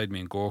beside me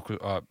and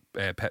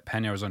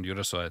Penny was on the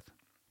other side.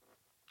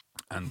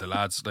 And the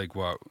lads like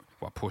were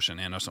pushing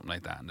in or something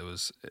like that, and there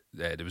was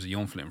a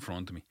young fella in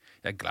front of me.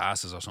 He had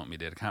glasses or something. He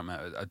did. I can't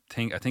remember. I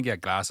think he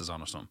had glasses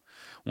on or something.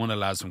 One of the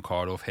lads from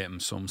Cardiff hit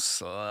him some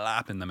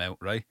slap in the mouth,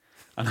 right?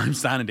 And I'm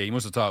standing there. He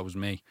must have thought it was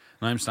me.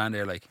 And I'm standing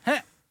there like,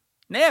 huh?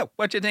 Now,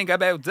 what do you think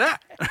about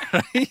that?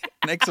 Right?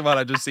 Next of all,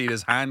 I just see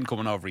this hand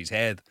coming over his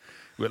head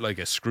with like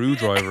a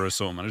screwdriver or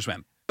something. I just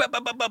went bum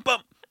bum bum bum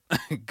bum.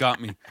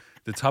 Got me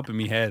the top of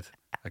my head.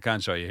 I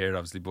can't show you here,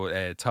 obviously,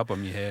 but top of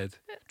my head,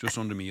 just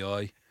under my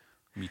eye.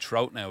 Me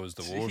throat now is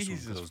the worst one,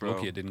 because I was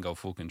lucky it didn't go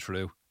fucking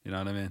through. You know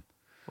what I mean?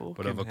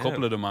 But I've a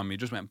couple of them on me,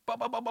 just went bum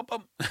bum bum bum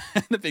bum.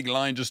 And the big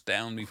line just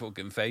down me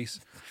fucking face.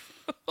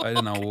 I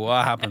don't know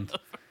what happened.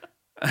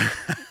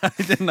 I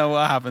didn't know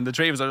what happened. The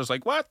three of us are just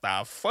like, what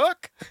the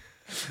fuck?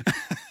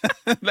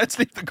 Let's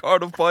leave the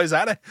Cardiff boys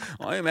at it.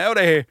 I'm out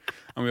of here.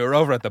 And we were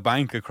over at the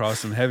bank across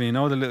from Heavy. You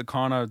know the little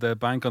corner, the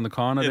bank on the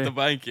corner there? The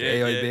bank, yeah.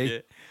 AIB. Yeah.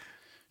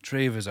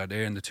 Three of us are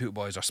there and the two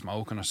boys are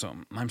smoking or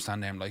something. And I'm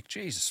standing there, I'm like,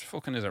 Jesus,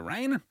 fucking is it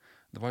raining?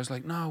 The boy's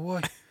like, no,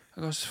 why?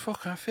 I goes,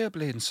 fuck, I feel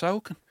bleeding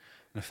soaking.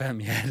 And I felt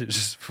my head, it was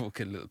just a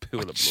fucking little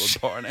pool of blood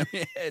pouring out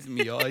my head and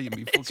my eye and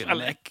my fucking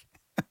neck.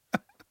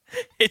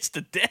 It's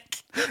the deck.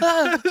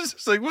 I was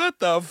just like, what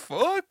the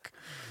fuck?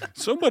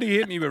 Somebody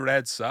hit me with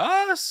red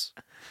sauce.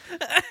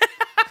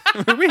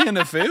 Were we in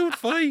a food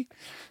fight?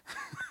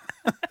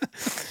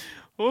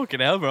 Fucking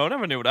hell, bro! I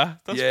never knew that.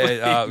 That's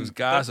it was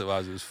gas. It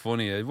was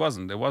funny. It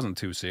wasn't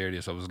too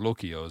serious. I was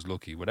lucky.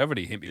 Whatever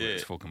they hit me with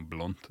was fucking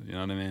blunt. You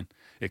know what I mean?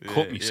 It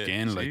cut me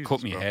skin, like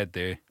cut me head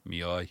there,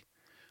 me eye,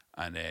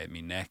 and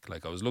me neck.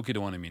 Like I was lucky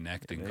the one in me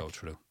neck didn't go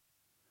through.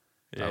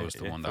 That was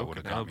the one that would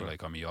have got me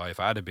like on my eye. If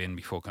I had been,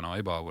 my fucking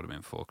eyeball would have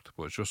been fucked.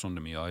 But it's just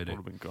under my eye there.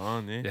 Would have been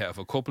gone. Yeah. Yeah, I've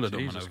a couple of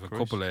them, and I've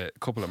a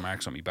couple of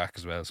marks on my back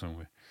as well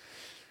somewhere.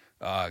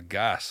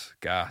 Gas.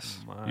 Mad.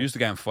 We used to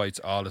get in fights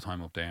all the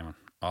time up there, man.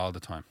 All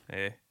the time.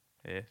 Yeah.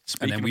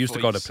 And then we used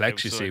to go to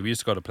Plex, you see. We used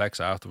to go to Plex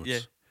afterwards. Yeah.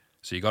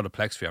 So you go to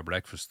Plex for your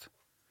breakfast.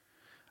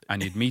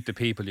 And you'd meet the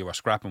people you were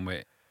scrapping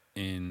with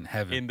in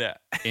Heaven.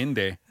 In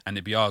there. And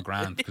it'd be all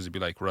grand, because it'd be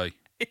like, right,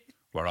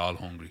 we're all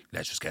hungry.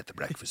 Let's just get the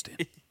breakfast in.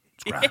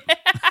 It's grand.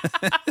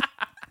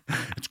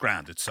 It's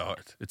grand. It's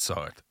sorted.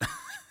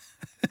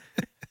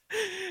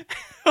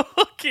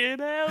 Fucking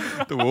hell,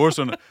 bro.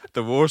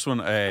 The worst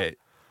one,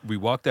 we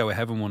walked out of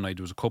Heaven one night.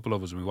 There was a couple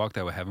of us, and we walked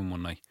out of Heaven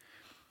one night.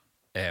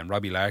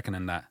 Robbie Larkin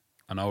and that.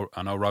 I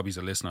know Robbie's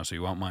a listener, so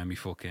you won't mind me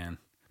fucking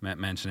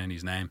mentioning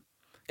his name.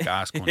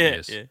 Gas cunt he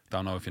is. Yeah.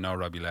 Don't know if you know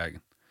Robbie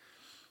Larkin.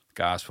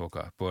 Gas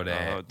fucker. But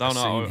don't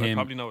know. I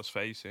probably know his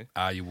face.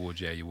 Yeah. You would.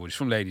 He's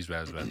from Ladies'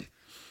 Well as well.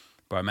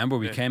 But I remember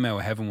we came out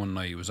of heaven one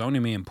night. It was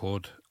only me and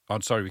Pud. Oh,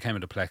 sorry, we came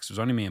out of Plex. It was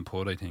only me and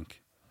Pud, I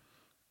think.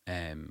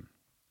 And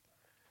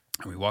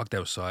we walked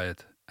outside,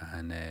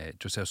 and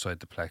just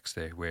outside the Plex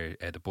there, where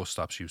the bus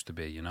stops used to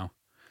be, you know,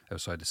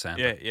 outside the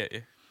centre. Yeah.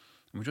 And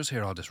we just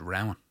hear all this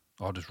rowing,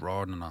 all this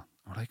roaring and all.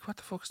 We're like, what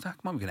the fuck's that?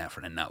 Come on, we go down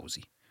for the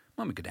nosy.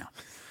 Come on, we go down.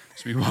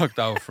 So we walked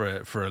out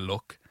for a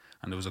look,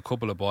 and there was a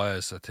couple of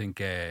boys, I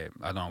think, I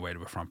don't know where they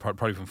were from,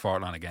 probably from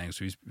Fortland again,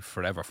 so he's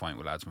forever fighting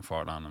with lads from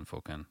Fortland and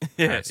fucking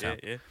Hartstown.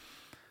 Yeah.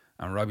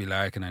 And Robbie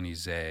Larkin and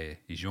his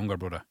younger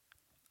brother,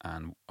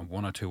 and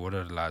one or two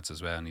other lads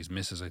as well, and his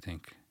missus, I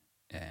think,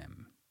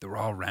 they were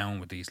all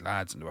round with these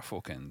lads, and they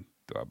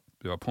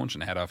were punching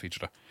the head off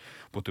each other.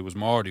 But there was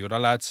more of the other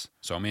lads,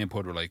 so me and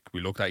Pud were like,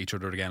 we looked at each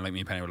other again, like me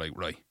and Penny were like,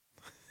 right,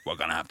 we're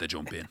going to have to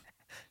jump in.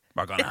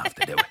 We're going to have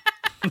to do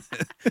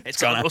it.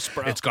 It's on us,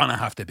 bro. It's going to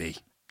have to be.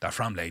 They're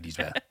from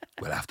Ladiesville.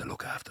 We'll have to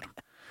look after them.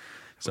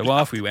 So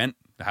off we went.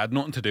 They had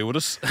nothing to do with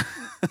us.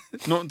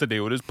 Nothing to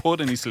do with us.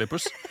 Pud in his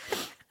slippers.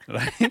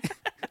 Right?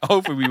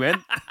 Over we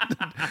went.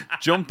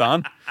 Jumped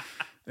on.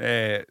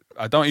 I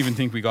don't even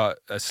think we got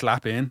a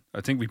slap in.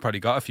 I think we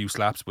probably got a few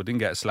slaps, but didn't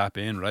get a slap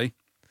in, right?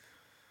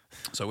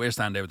 So we're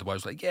standing there with the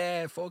boys like,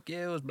 yeah, fuck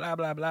you, blah,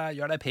 blah, blah.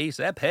 You're a piece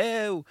of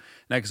poo.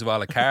 Next of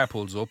all, a car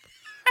pulls up.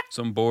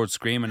 Some board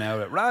screaming out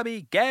at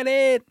Robbie, get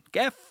in,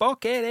 get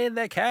fucking in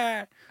the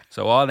car.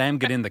 So all them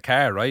get in the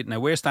car, right? Now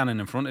we're standing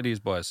in front of these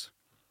boys.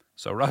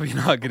 So Robbie and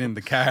I get in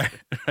the car,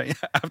 right,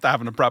 after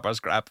having a proper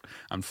scrap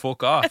and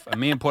fuck off. And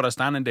me and Pud are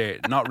standing there,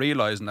 not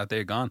realising that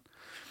they're gone.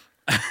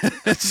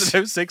 There's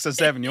about 6 or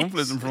 7 young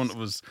fellas in front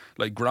of us,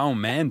 like grown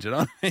men, do you know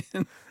what I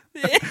mean?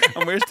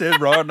 And we're still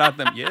roaring at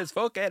them. Yes,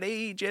 fucking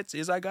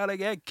Egypts, I gotta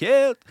get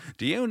killed.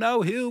 Do you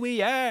know who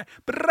we are?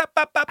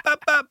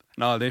 And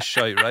all this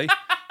shit, right?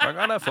 We're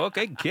gonna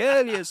fucking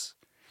kill yous.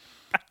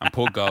 And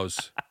Pug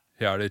goes,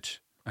 yeah,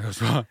 Rich. I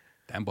goes, what?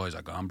 Them boys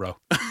are gone, bro.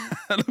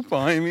 I look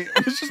behind me.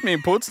 It was just me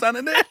and Pud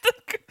standing there.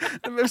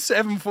 And about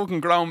 7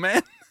 fucking grown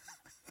men.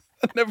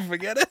 I'll never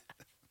forget it.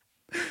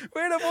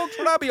 Where the fuck's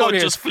Robbie? Pud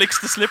just flicks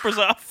the slippers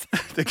off.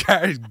 The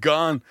car is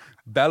gone,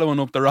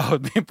 bellowing up the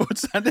road. Me and Pud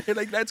standing there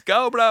like, let's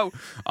go, bro.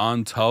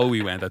 On tow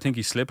we went. I think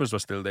his slippers were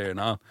still there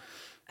now.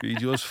 We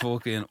just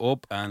fucking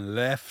up and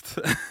left.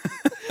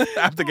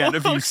 After getting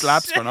a few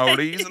slaps for no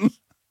reason.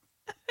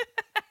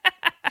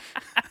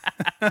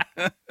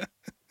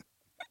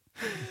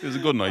 It was a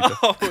good night, though.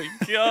 Oh my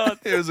God.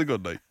 It was a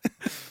good night.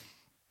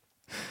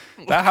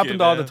 That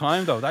happened all the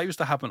time, though. That used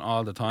to happen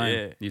all the time.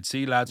 Yeah. You'd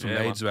see lads from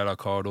Yeah, Ladesville or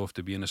Cardiff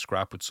to be in a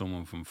scrap with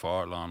someone from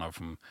Fortlawn or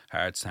from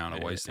Hartstown or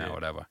Whitestown or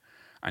whatever.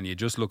 And you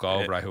just look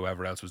over at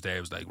whoever else was there.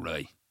 It was like,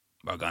 right,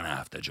 we're going to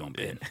have to jump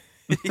in.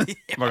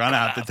 We're going to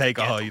have to take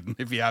a hiding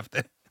if you have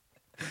to.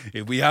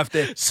 If we have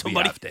to, we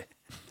have to.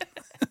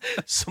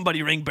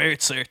 Somebody ring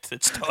Bert, sir.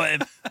 It's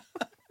time.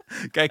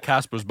 Get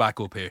Casper's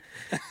back up here.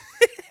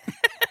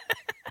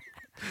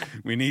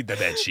 We need the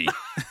bed sheet.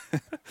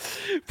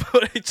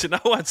 But you know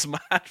what's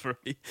mad for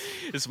me?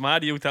 It's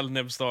mad you telling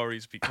them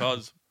stories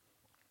because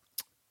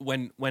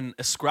when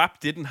a scrap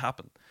didn't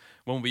happen,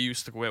 when we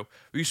used to go out,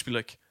 we used to be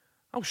like,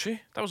 oh shit,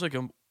 that was like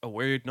a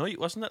weird night,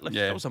 wasn't it? Like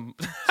that was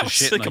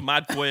like a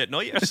mad quiet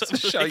night or something.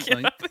 It's a shite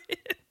night.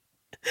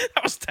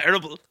 That was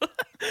terrible.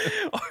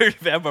 I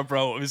remember,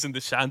 bro, I was in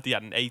the shanty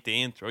at an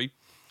 18th, right?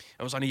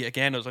 I was only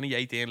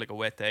 18, like a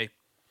wet day.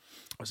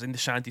 I was in the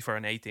shanty for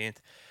an 18th.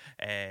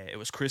 It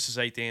was Chris's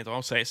 18th. I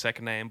won't say his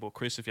second name, but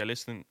Chris, if you're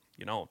listening,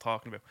 you know what I'm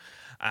talking about.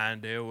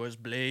 And there was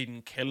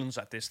bleeding killings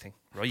at this thing,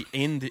 right?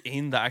 In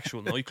the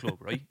actual nightclub,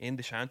 right? In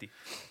the shanty.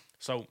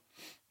 So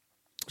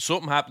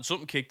something happened,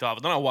 something kicked off.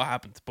 I don't know what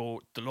happened, but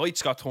the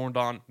lights got turned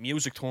on,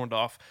 music turned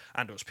off,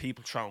 and there was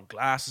people throwing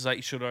glasses at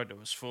each other. There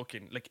was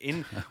fucking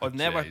I've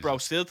never, bro,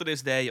 still to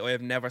this day, I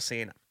have never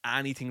seen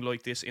anything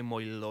like this in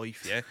my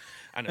life, yeah.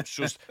 And it's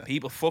just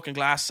people fucking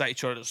glasses at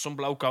each other. There's some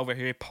bloke over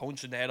here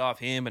punching the head off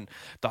him and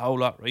the whole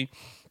lot, right?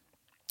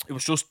 It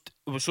was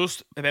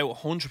just about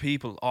 100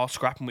 people all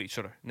scrapping with each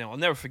other. Now, I'll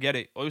never forget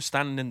it. I was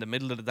standing in the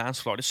middle of the dance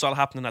floor. This is all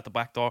happening at the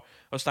back door.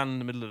 I was standing in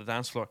the middle of the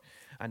dance floor,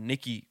 and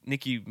Nicky,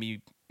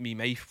 me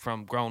mate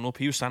from growing up,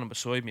 he was standing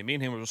beside me. Me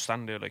and him were just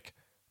standing there like,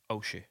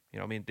 oh shit, you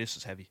know what I mean? This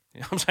is heavy.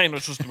 You know what I'm saying? It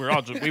was just,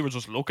 we were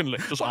just looking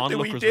like, just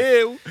onlookers. What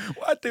do?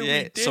 What do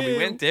we do? So we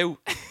went out.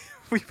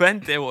 We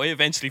went out. I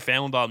eventually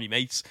found all my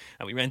mates,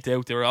 and we went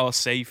out. They were all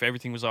safe.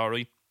 Everything was all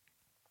right.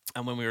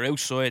 And when we were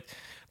outside,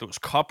 there was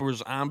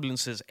coppers,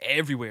 ambulances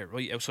everywhere,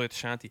 right outside the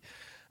shanty.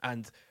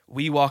 And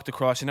we walked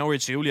across. You know where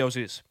Julio's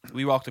is?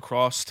 We walked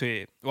across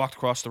the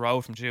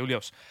road from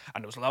Julio's,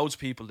 and there was loads of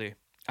people there.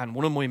 And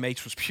one of my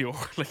mates was pure,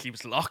 like he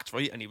was locked,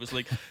 right? And he was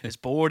like, his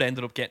board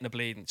ended up getting a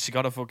bleeding. She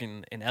got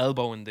an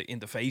elbow in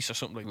the face or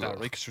something like that,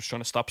 right? Because she was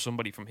trying to stop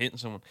somebody from hitting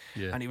someone.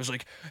 Yeah. And he was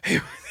like, he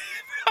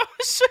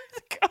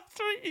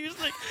was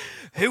like,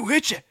 who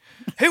hit you?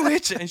 Who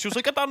hit you? And she was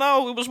like, I don't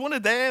know. It was one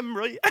of them,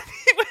 right? And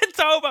he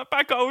went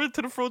back over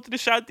to the front of the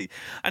shanty,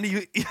 and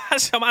he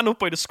has a man up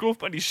by the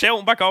scruff, and he's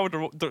shouting back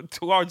over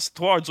towards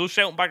us,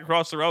 shouting back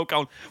across the road,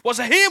 going, was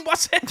it him?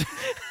 What's it?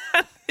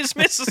 And his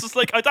missus is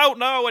like, I don't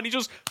know. And he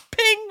just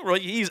ping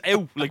Right, he's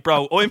out. Like,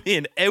 bro, I'm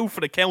in, out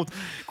for the count.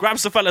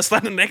 Grabs the fella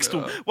standing next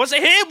to him. Was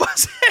it him?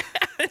 Was it?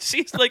 And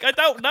she's like, I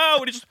don't know.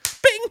 And he just,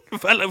 bing, the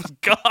fella was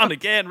gone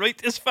again. Right,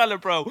 this fella,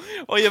 bro,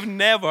 I have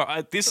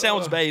never, this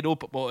sounds made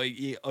up, but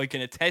I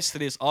can attest to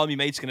this. All my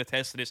mates can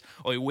attest to this.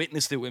 I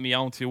witnessed it with my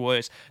own 2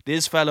 eyes.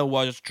 This fella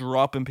was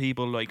dropping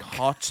people like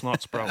hot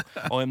snots, bro.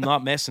 I'm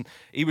not messing.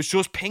 He was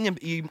just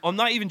pinging. I'm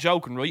not even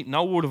joking, right?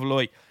 No word of a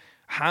lie.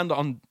 Hand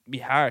on my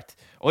heart.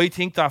 I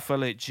think that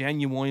fella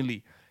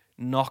genuinely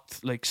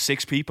knocked like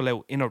 6 people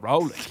out in a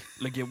row.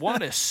 Like you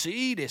want to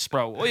see this,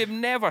 bro. I have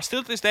never,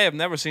 still to this day, I've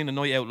never seen a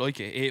night out like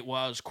it. It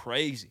was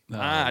crazy.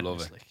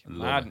 Madness.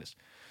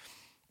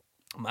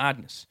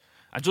 Madness.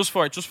 And just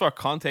for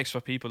context for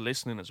people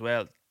listening as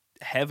well,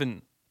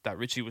 Heaven that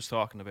Richie was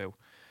talking about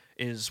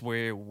is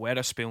where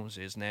Wetherspoons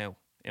is now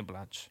in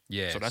Blanche.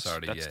 Yeah, so that's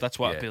that's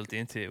what I built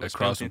into it. It was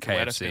across built from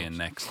into KFC and Wetherspoons.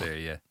 next there,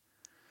 yeah.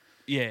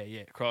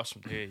 Yeah, across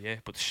from there, yeah.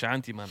 But the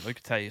shanty, man, I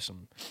could tell you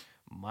some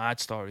mad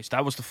stories.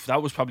 That was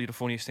probably the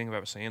funniest thing I've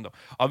ever seen, though.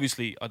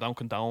 Obviously, I don't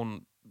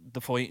condone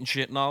the fight and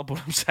shit and all, but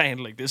I'm saying,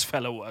 like, this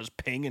fella was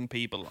pinging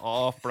people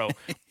off, bro.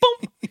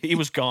 Boom! He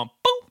was gone.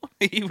 Boom!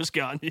 He was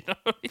gone, you know?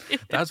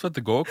 That's what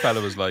the Gork fella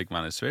was like,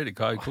 man. I swear to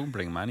God, I couldn't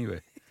bring him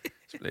anyway.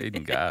 He's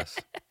bleeding gas.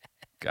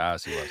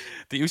 Gas he was.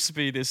 There used to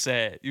be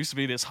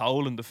this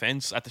hole in the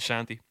fence at the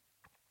shanty.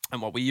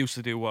 And what we used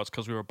to do was,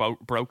 because we were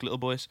broke little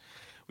boys,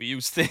 we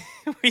used to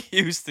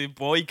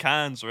buy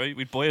cans, right?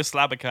 We'd buy a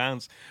slab of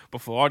cans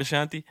before the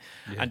shanty,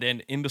 and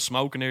then in the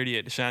smoking area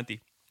of the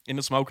shanty,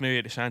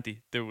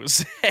 there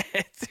was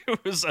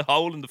a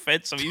hole in the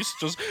fence, so we used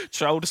to just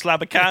throw the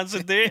slab of cans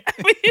in there.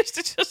 And we used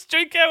to just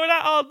drink out of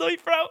that all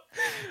night, bro.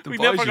 We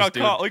never got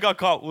caught. I got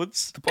caught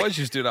once. The boys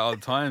used to do that all the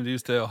time. They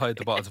used to hide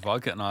the bottles of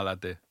vodka and all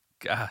that there.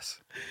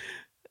 Gas.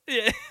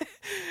 Yeah,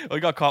 I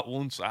got caught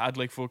once. I had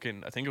like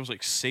fucking, I think it was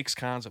like 6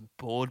 cans of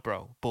Bud,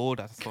 bro.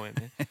 Bud at the time.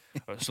 Yeah.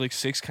 It was like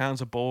 6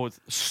 cans of Bud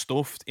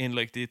stuffed in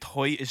like the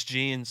tightest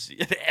jeans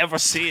you'd ever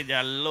seen in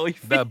your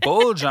life. The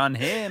bulge on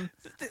him.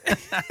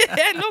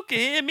 Yeah, look at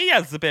him. He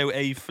has about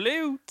 8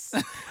 flutes.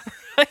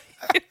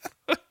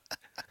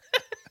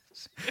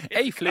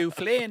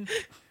 Flynn.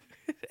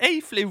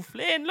 8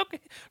 Flynn.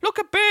 Look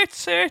at Bert,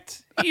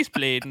 Sert. He's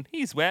bleeding.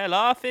 He's well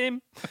off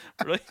him.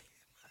 Right.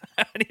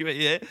 Anyway,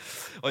 yeah,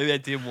 I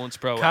went in once,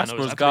 bro.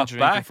 Casper's and got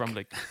drinking back. from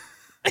like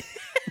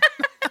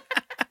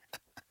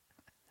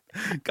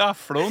Got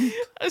front.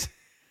 I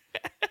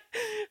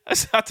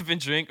had to been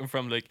drinking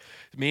from like,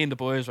 me and the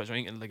boys were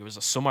drinking, like, it was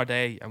a summer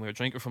day, and we were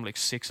drinking from like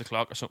 6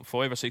 o'clock or something,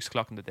 5 or 6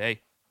 o'clock in the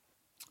day,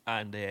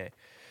 and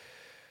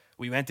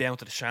we went down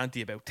to the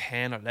shanty about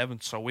 10 or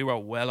 11, so we were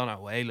well on our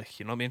way, like,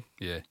 you know what I mean?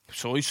 Yeah.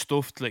 So I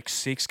stuffed like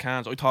 6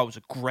 cans. I thought it was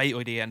a great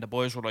idea, and the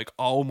boys were like,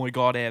 "Oh my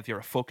God, Ev, you're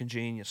a fucking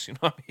genius," you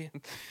know what I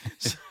mean?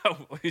 So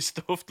I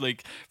stuffed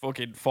like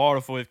fucking 4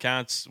 or 5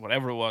 cans,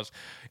 whatever it was,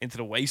 into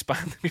the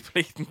waistband. We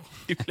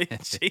bleeding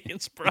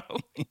jeans, bro.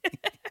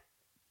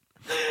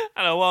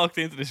 And I walked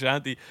into the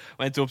shanty,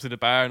 went up to the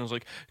bar, and I was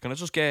like, "Can I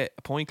just get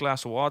a pint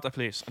glass of water,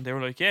 please?" And they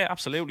were like, "Yeah,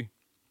 absolutely."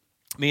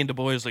 Me and the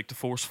boys, like, the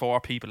first 4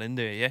 people in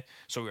there, yeah.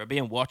 So we were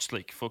being watched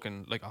like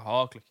fucking like a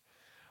hawk. Like,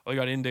 I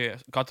got in there,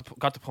 got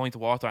the pint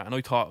of water, and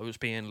I thought it was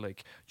being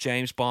like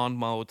James Bond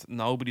mode.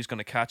 Nobody's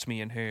gonna catch me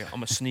in here. I'm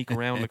gonna sneak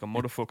around like a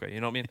motherfucker. You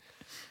know what I mean?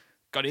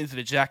 Got into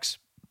the jacks,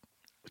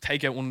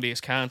 take out one of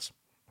these cans.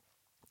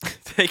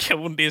 Right?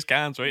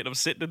 And I'm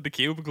sitting in the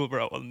cubicle,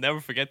 bro. I'll never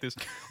forget this.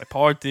 I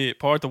poured the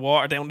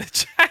water down the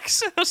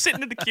jacks. I was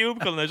sitting in the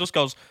cubicle, and I just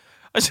goes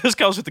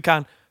with the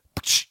can.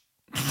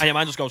 And your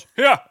man just goes,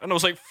 "Yeah," and I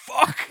was like,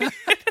 "Fuck."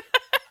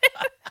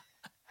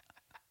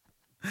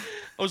 I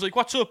was like,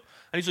 "What's up?"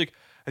 And he's like,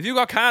 "Have you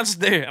got cans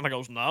there?" And I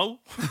goes, "No."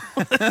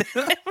 And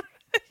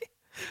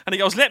he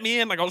goes, "Let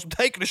me in." I goes, "I'm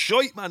taking a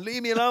shite, man.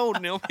 Leave me alone."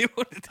 And he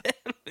wouldn't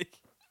tell me.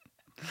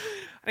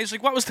 And he's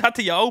like, "What was that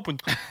you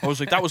opened?" I was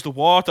like, "That was the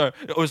water.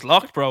 It was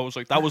locked, bro." I was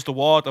like, "That was the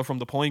water from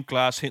the pint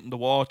glass hitting the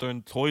water in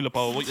the toilet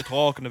bowl. What you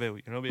talking about?"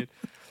 You know what I mean?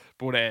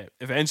 But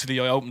eventually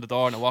I opened the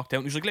door and I walked out,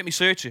 and he was like, "Let me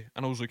search you."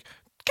 And I was like,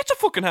 "Get your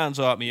fucking hands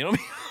off me," you know what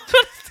I mean?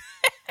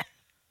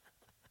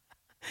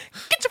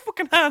 Get your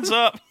fucking hands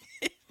off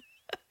me.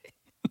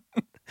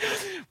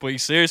 But he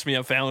searched me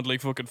and found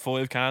like fucking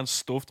 5 cans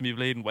stuffed in my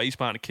bleeding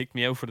waistband and kicked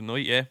me out for the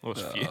night, yeah. I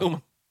was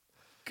fuming.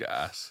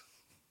 Gas.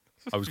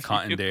 I was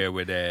caught in there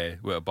with a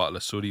bottle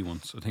of sooty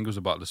once. I think it was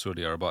a bottle of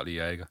sooty or a bottle of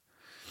Jaeger.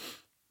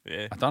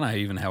 Yeah. I don't know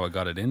even how I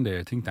got it in there.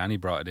 I think Danny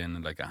brought it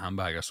in like a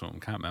handbag or something.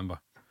 Can't remember.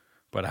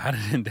 But I had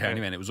it in there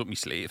anyway, and it was up my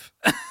sleeve.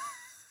 I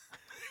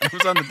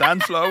was on the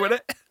dance floor with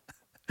it,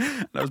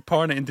 and I was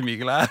pouring it into my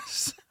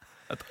glass.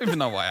 I don't even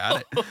know why I had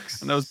it.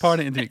 And I was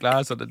pouring it into my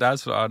glass on the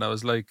dance floor, and I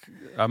was like,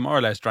 I more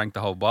or less drank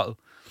the whole bottle.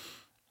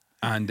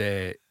 And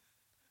I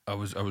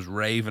was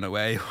raving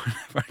away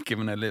whenever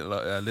giving a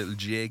little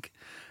jig,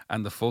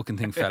 and the fucking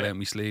thing fell out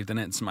my sleeve, and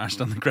it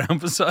smashed on the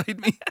ground beside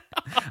me.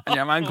 And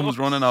your man comes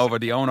running over,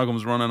 the owner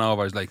comes running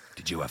over, he's like,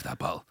 "Did you have that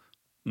bottle?"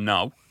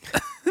 "No."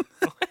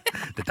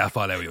 "Did that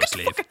fall out of your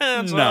sleeve?"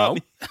 "No."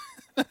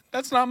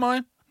 "That's not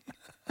mine."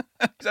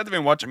 He's had to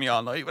been watching me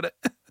all night with it.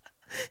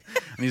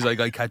 he's like,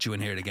 I catch you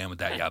in here again with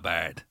that, ya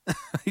bard.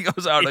 He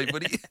goes, all right,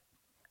 buddy.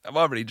 I've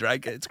already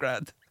drank it. It's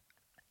grand.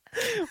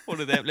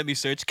 One of them. Let me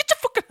search. Get your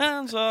fucking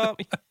hands off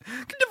me.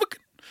 Get the fucking...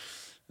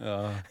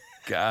 Oh,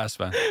 gas,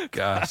 man. That's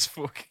Gas.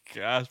 fucking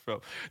gas,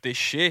 bro. The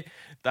shit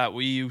that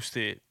we used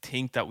to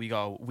think that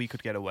we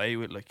could get away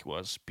with, like,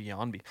 was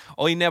beyond me.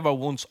 I never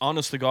once,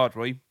 honest to God,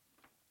 right?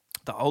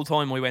 The whole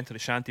time I went to the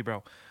shanty,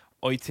 bro,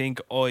 I think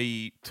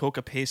I took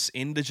a piss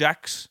in the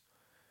jacks.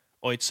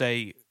 I'd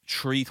say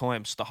 3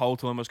 times the whole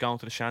time I was going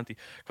to the shanty,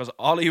 because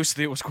all I used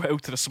to do was go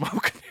out to the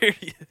smoking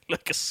area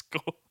like a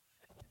skull.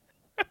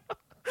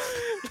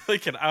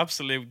 Like an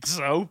absolute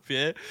soap,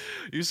 yeah.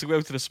 I used to go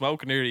out to the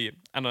smoking area,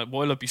 and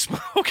while I'd be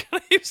smoking,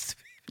 I used to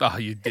be... Oh,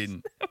 you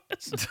didn't.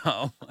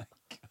 Oh, my God.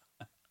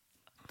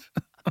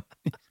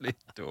 You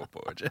little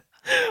porgy.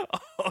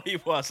 I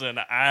was an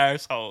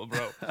arsehole,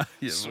 bro.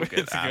 You Swear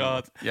fucking to animal.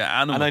 God.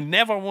 Yeah, animal. And I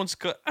never once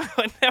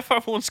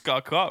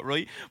got caught,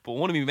 right? But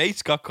one of my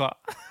mates got caught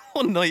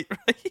one night,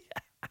 right?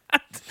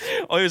 And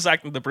I was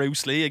acting the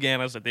Bruce Lee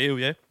again, as I do,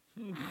 yeah.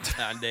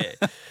 And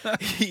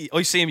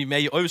I see me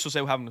mate. I was just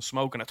out having a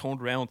smoke, and I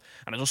turned around,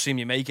 and I just see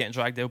me mate getting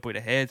dragged out by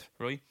the head,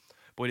 right,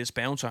 by this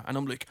bouncer, and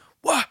I'm like,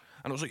 what?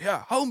 And I was like,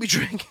 yeah, hold me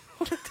drink.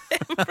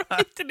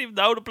 I didn't even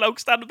know the bloke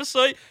standing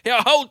beside.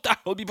 Yeah, hold that.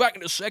 I'll be back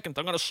in a second.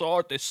 I'm gonna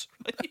sort this.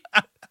 You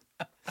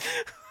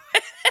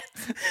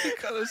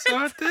gotta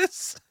sort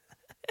this.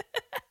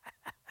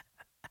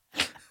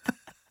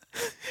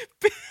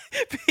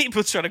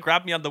 People trying to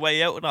grab me on the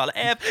way out and all.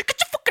 Ev, get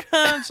your fucking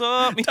hands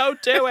off me.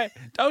 Don't do it.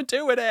 Don't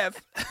do it, Ev.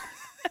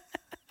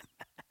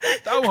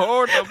 Don't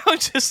hurt them.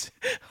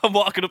 I'm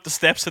walking up the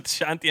steps at the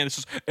shanty, and it's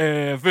just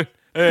Ev.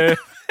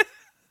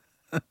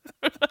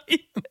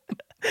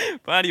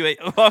 But anyway,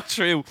 I walked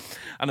through,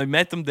 and I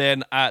met them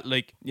then at,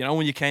 like, you know,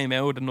 when you came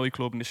out of the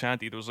nightclub in the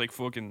shanty, there was like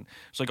fucking,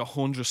 it's like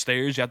 100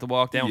 stairs you had to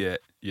walk down.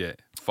 Yeah.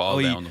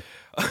 Fall down them.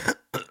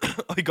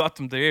 I got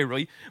them there,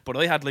 right? But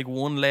I had like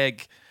one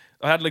leg,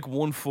 I had like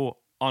one foot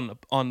on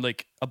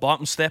like a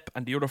bottom step,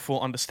 and the other foot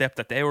on the step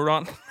that they were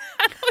on. And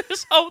I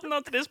was holding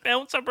onto this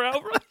bouncer, bro,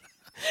 right?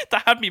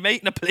 That had me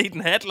mate in a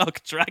bleeding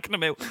headlock, dragging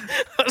him out.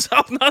 I was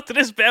holding onto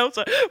this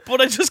bouncer,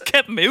 but I just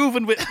kept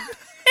moving with him.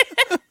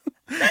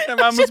 That man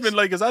must have been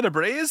like, is that a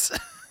breeze?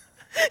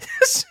 I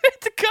swear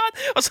to God,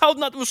 I was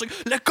holding on to him. I was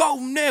like, let go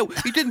now.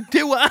 He didn't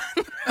do it.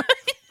 And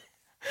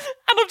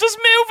I'm just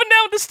moving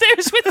down the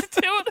stairs with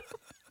the two of them.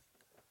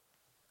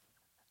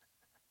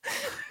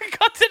 I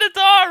got to the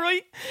door,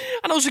 right?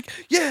 And I was like,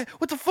 yeah,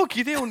 what the fuck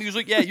you doing? He was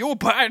like, yeah, you're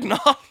bad and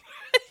all.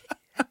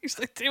 He's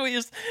like, two of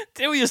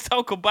you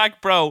don't come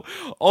back, bro.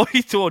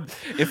 I done.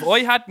 If I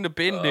hadn't have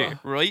been there,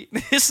 right?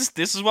 This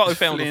is what I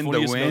found the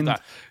funniest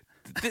about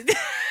that.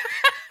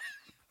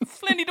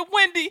 Flinny the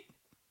Wendy.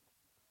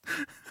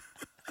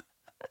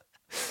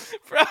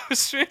 Bro,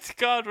 swear to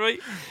God, right?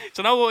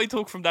 So now what I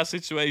took from that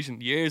situation,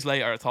 years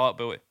later I thought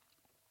about it,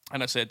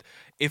 and I said,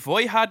 if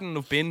I hadn't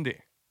have been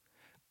there,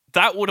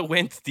 that would have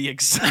went the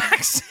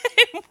exact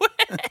same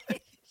way.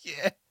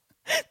 Yeah.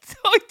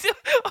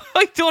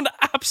 I done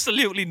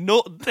absolutely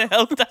nothing to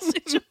help that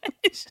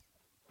situation.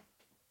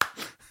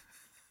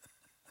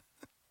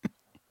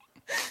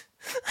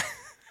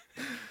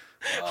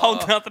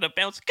 Hold on to the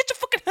bounce. Get your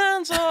fucking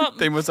hands up.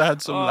 They must have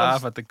had some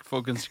laugh at the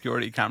fucking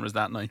security cameras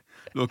that night,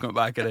 looking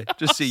back at it.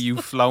 Just see you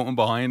floating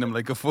behind him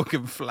like a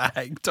fucking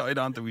flag tied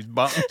onto his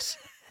bottoms.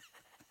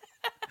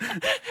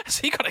 Has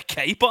he got a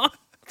cape on?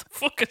 What the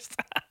fuck is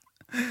that?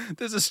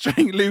 There's a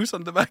string loose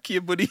on the back of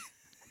you, buddy.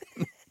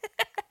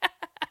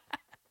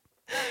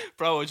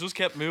 Bro, I just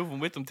kept moving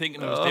with him,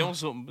 thinking I was doing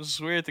something. I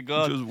swear to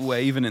God. Just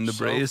waving in the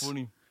breeze.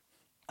 Funny.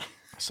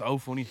 So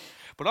funny.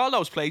 But all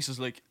those places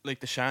like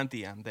the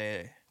Shanty and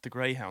the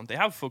Greyhound, they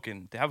have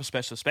a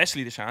special,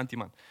 especially the Shanty,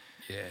 man.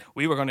 Yeah.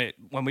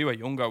 When we were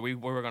younger, we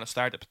were gonna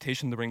start a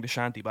petition to bring the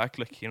Shanty back,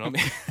 like, you know what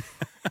I mean?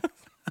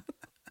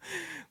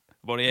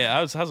 But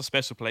yeah, it has a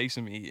special place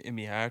in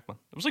me heart, man.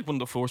 It was like one of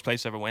the first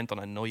places I ever went on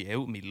a night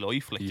out in my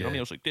life, like, you know what I mean?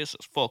 I was like, this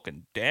is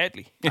fucking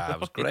deadly. It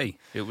was great.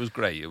 It was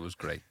great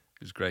crack.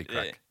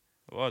 Yeah,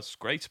 it was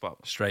great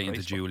spot. Straight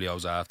into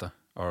Julio's after,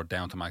 or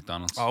down to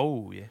McDonald's.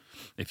 Oh yeah.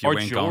 If you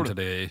weren't going to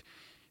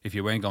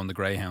the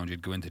Greyhound,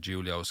 you'd go into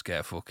Julio's,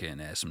 get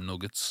fucking some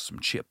nuggets, some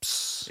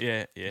chips.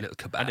 Yeah. Little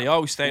kebab. And they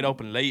always stayed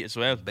open late as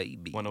well,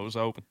 baby. when it was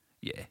open.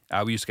 Yeah.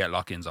 We used to get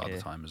lock-ins all the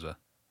time as well.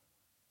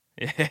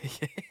 Yeah.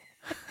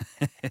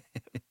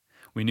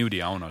 We knew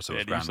the owner, so it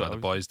was grand. So The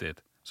boys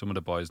did. Some of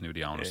the boys knew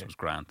the owner, so it was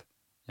grand.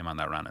 Yeah, man,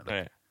 that ran it.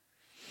 Like.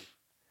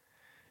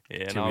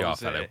 Yeah, Till we all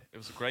fell out. It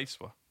was a great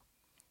spot.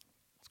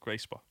 It's a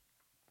great spot.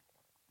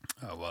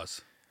 Oh, it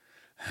was.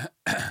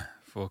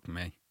 Fuck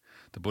me.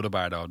 The Buddha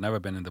Bar, though. I've never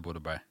been in the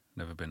Buddha Bar.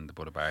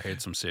 I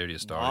heard some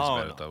serious stories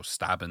about it, though.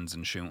 Stabbings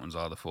and shootings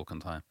all the fucking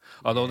time.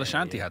 Although the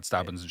Shanty had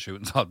stabbings and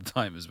shootings all the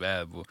time as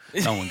well, but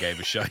no one gave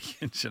a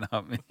shit. You know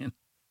what I mean?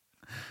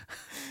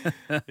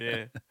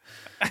 Yeah.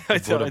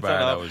 The Buddha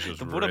Bar, that was just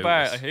the Buddha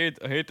Bar, I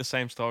heard the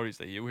same stories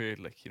that you heard,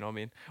 like, you know what I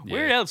mean? Yeah.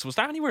 Where else? Was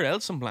there anywhere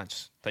else in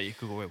Blanche that you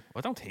could go out?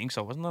 I don't think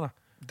so, wasn't there?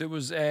 There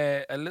was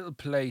a little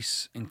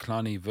place in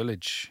Cloney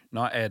Village.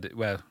 Not Ed.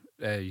 Well,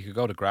 you could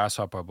go to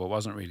Grasshopper, but it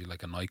wasn't really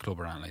like a nightclub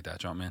or anything like that.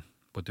 Do you know what I mean?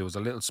 But there was a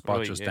little spot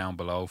Right, just yeah. down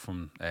below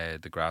from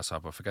the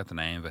Grasshopper. I forget the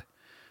name of it.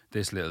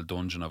 This little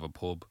dungeon of a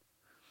pub.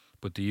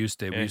 But we used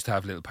to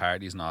have little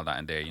parties and all that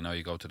in there. You know,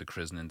 you go to the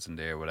christenings in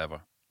there,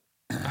 whatever.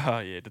 Oh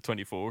yeah, the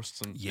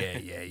 24th and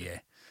Yeah.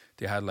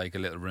 They had like a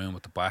little room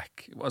at the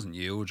back. It wasn't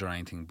huge or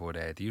anything, but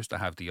they used to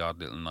have the odd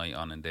little night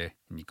on in there,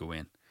 and you go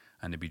in,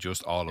 and it'd be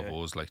just all of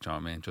us, like, do you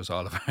know what I mean? Just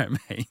all of our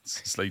mates.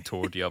 It's like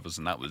 30 of us,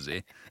 and that was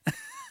it.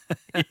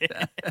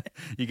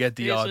 You get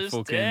the This odd is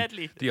fucking,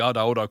 deadly. the odd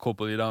older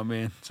couple, you know what I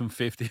mean? Some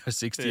 50 or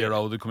 60 year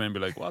old would come in and be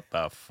like, what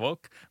the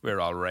fuck? We're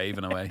all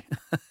raving away.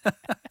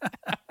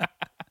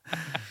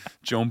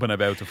 Jumping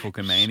about the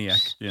fucking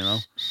maniac, you know?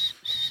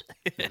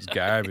 It's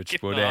garbage.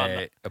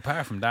 But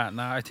apart from that,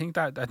 I think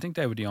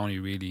they were the only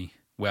really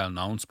well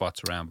known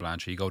spots around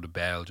Blanchard. You go to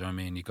Bell, do you know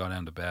what I mean? You go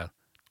down to Bell.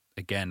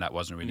 Again, that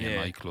wasn't really a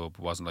nightclub.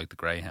 It wasn't like the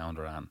Greyhound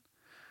or anything.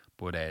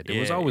 But there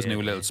was always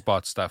new little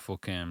spots that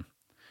fucking,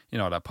 you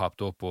know, that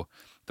popped up. But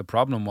the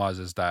problem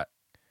is that,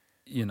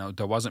 you know,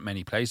 there wasn't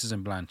many places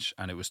in Blanche,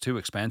 and it was too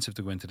expensive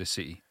to go into the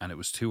city, and it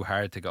was too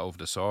hard to get over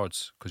the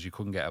Swords because you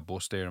couldn't get a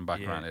bus there and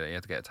back around. You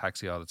had to get a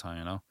taxi all the time,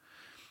 you know.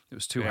 It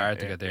was too hard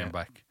to get there and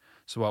back.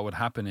 So what would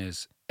happen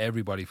is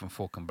everybody from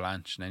fucking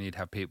Blanche, and then you'd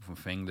have people from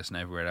Finglas and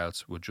everywhere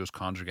else, would just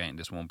congregate in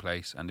this one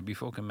place, and it'd be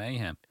fucking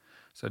mayhem.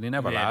 So they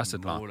never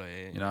lasted long.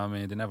 You know what I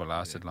mean? They never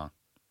lasted long.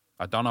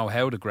 I don't know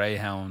how the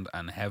Greyhound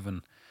and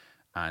Heaven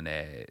and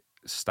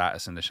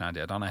Status in the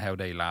Shanty, I don't know how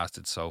they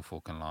lasted so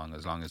fucking long,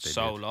 as long as they did.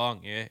 So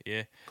long,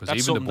 yeah. Because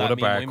even the Buddha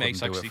Bar couldn't mates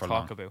do actually it for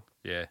talk long. about.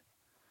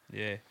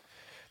 Yeah.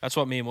 That's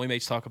what me and my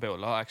mates talk about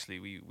a lot. Actually,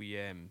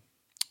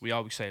 we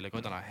always say, like,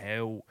 I don't know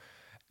how.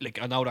 Like,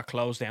 I know that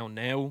closed down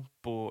now,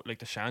 but like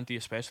the Shanty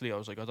especially, I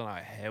was like, I don't know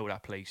how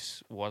that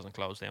place wasn't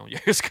closed down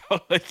years ago.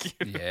 Like,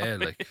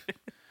 like,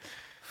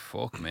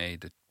 fuck me,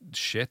 the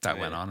shit that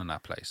went on in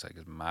that place, like,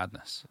 is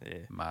madness.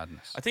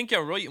 Madness. I think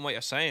you're right in what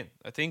you're saying.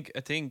 I think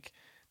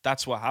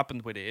that's what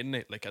happened with it, isn't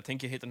it? Like, I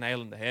think you hit the nail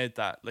on the head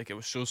that, like, it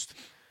was just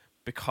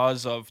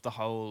because of the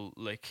whole,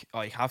 like,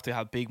 I have to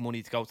have big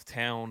money to go to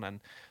town and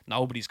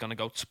nobody's gonna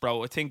go to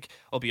Spro. I think,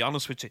 I'll be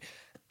honest with you.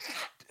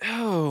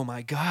 Oh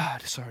my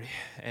God, sorry.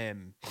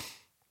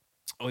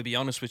 I'll be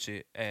honest with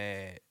you.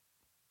 I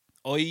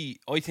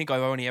think I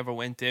only ever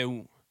went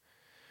out,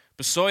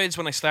 besides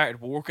when I started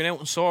working out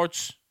in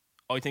Swords,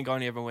 I think I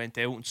only ever went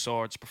out in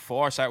Swords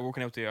before I started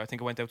working out there. I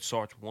think I went out to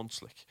Swords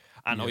once, like,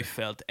 and I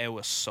felt out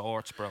of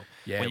sorts, bro.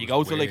 Yeah, when you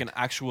go to like an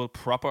actual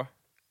proper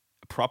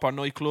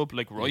nightclub,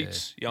 like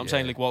Rights, you know what I'm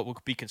saying? Like what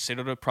would be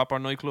considered a proper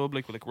nightclub,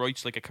 like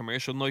Rights, like a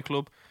commercial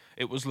nightclub.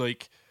 It was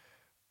like,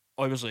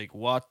 I was like,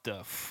 what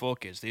the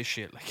fuck is this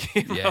shit? Like,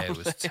 it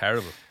was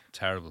terrible.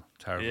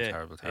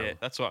 Yeah,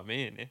 that's what I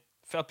mean. Yeah.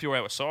 Felt pure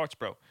out of sorts,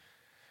 bro.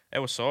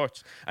 Out of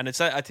sorts. And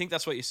I think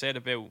that's what you said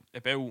about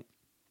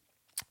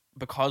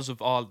because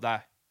of all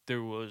that,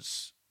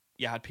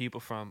 you had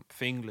people from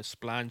Finglas,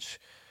 Blanche,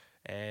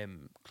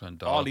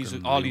 all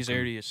these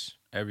areas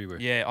everywhere.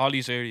 Yeah, all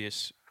these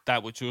areas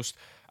that would just,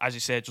 as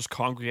you said, just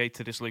congregate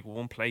to this like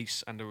one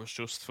place, and there was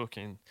just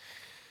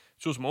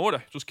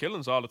murder, just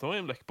killings all the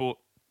time. Like, but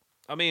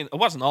I mean, it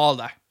wasn't all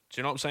that. Do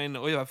you know what I'm saying?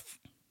 I have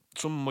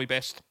some of my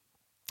best,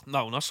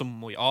 no, not some of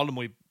my, all of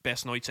my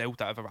best nights out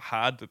that I've ever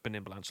had have been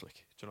in Blanche.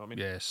 Like, do you know what I mean?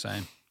 Yeah,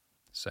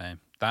 same.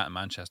 That in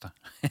Manchester.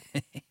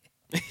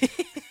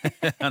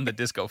 And the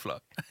disco floor.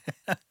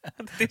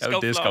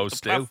 Disco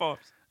still.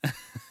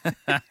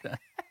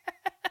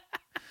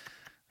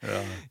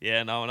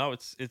 Yeah, no,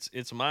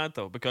 it's mad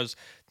though, because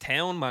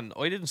town, man,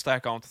 I didn't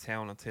start going to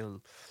town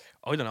until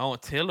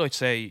I'd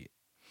say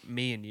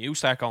me and you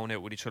start going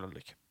out with each other,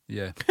 like.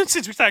 Yeah.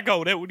 Since we started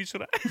going out with each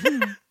other.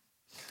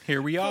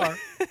 Here we are.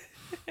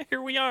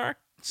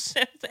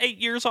 8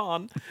 years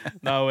on.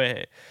 No,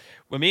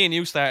 when me and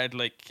you started,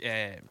 like,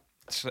 I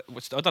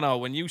don't know,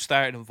 when you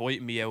started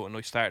inviting me out and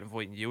I started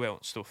inviting you out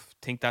and stuff, I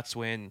think that's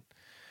when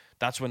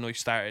I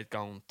started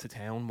going to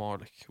town more.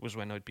 Like, it was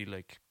when I'd be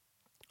like,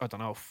 I don't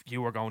know, if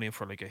you were going in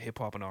for like a hip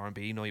hop and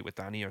R&B night with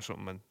Danny or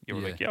something, and you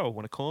were like, yo,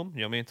 want to come?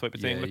 You know what I mean? Type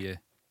of thing. Like,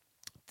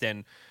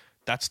 then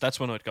that's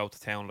when I'd go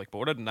to town. Like, but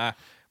other than that,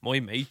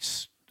 my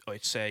mates,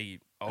 I'd say,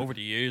 over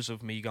the years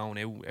of me going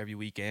out every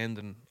weekend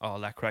and all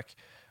that crack,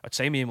 I'd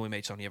say me and my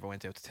mates only ever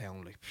went out to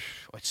town, like,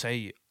 I'd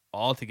say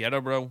all together,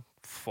 bro,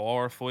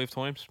 4 or 5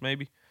 times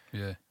maybe.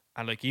 Yeah.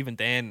 And like, even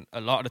then, a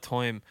lot of the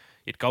time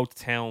you'd go to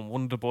town,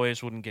 one of the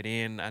boys wouldn't get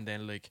in, and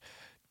then like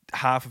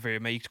half of our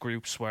mate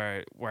groups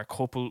were a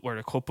couple,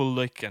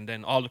 like, and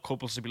then all the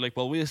couples would be like,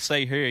 well, we'll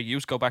stay here, you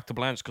just go back to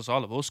Blanche because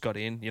all of us got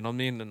in, you know what I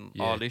mean, and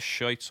all this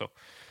shit. So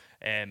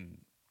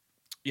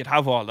you'd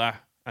have all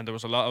that, and there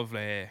was a lot of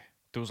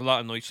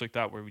nights like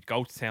that where we'd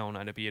go to town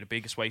and it'd be the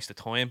biggest waste of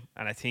time.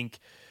 And I think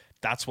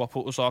that's what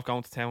put us off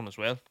going to town as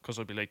well, because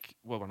I'd be like,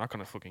 well, we're not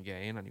going to fucking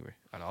get in anywhere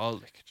at all.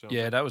 Like,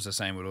 yeah, that was the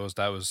same with us.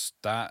 That was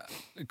that,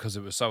 because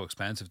it was so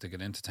expensive to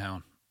get into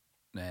town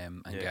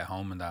and get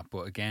home and that.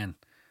 But again,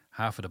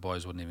 half of the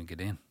boys wouldn't even get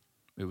in.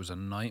 It was a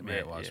nightmare.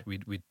 It was.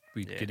 We'd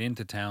get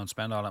into town,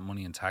 spend all that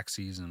money in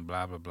taxis and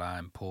blah blah blah,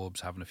 and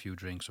pubs, having a few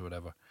drinks or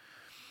whatever.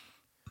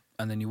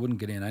 and then you wouldn't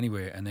get in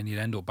anywhere, and then you'd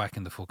end up back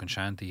in the fucking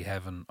shanty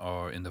heaven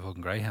or in the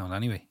fucking Greyhound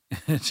anyway.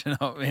 Do you know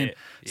what I mean? Yeah,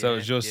 So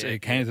it's just, yeah,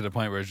 it came to the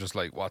point where it's just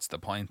like, what's the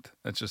point?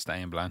 Let's just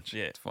stay in Blanche.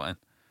 Yeah. It's fine.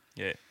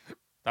 Yeah,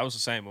 that was the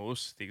same with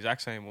us, the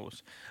exact same with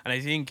us. And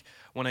I think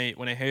when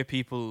I hear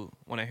people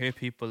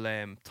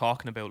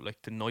talking about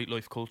like the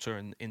nightlife culture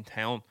in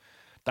town,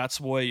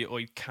 that's why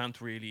I can't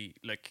really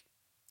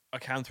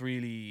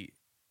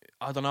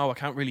I don't know, I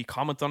can't really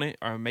comment on it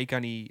or make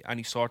any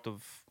sort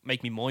of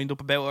make me mind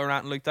up about it or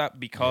anything like that,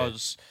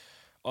 because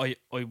I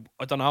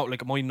don't know,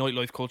 like my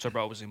nightlife culture,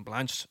 bro, was in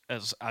Blanche,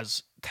 as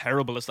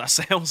terrible as that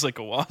sounds like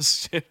it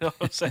was. You know what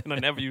I'm saying? I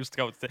never used to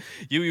go to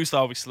you used to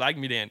always slag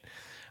me then.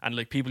 And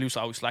like people used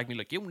to always slag me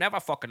like, you never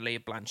fucking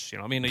leave Blanche, you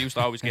know what I mean? I used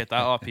to always get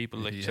that off people,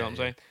 like, you know what I'm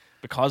saying?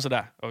 Because of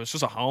that. I was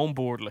just a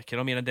homeboard, like, you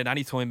know what I mean? And then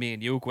anytime me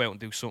and you go out and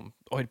do something,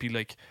 I'd be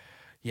like,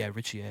 yeah,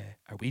 Richie,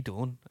 are we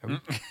done? Are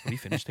we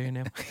finished here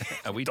now?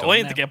 Are we dying done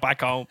to now? get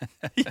back home?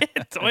 Yeah,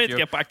 dying to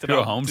get back to pure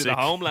the homesick.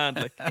 homeland.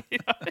 Like, you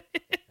know?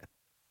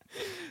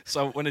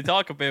 So when they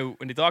talk about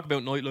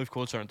nightlife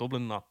culture in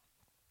Dublin and that,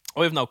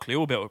 I have no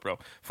clue about it, bro.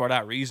 For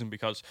that reason,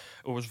 because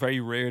it was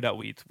very rare that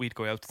we'd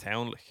go out to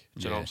town, like,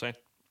 do you know what I'm saying?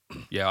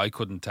 Yeah, I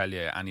couldn't tell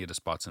you any of the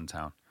spots in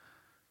town,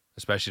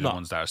 especially the No.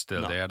 ones that are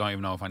still No. there. I don't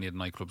even know if any of the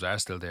nightclubs are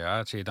still there. I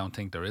actually don't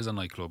think there is a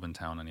nightclub in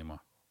town anymore.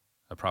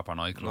 A proper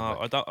nightclub.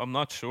 No, like. I'm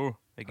not sure.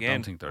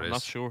 Again, think there I'm is.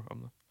 not sure.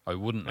 I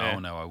wouldn't know Yeah.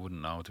 now. I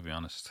wouldn't know, to be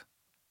honest.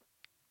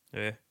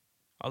 Yeah,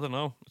 I don't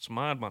know. It's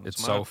mad, man. It's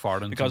mad. so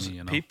foreign because to me,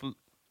 you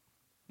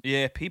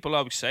know. people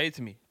always say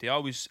to me. They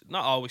always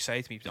not always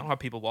say to me. I don't have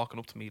people walking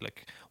up to me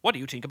like, "What do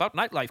you think about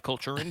nightlife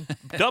culture in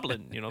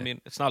Dublin?" You know what I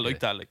mean? It's not like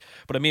that. Like,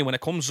 but I mean, when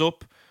it comes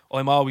up,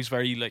 I'm always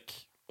very like.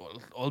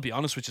 Well, I'll be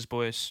honest with you,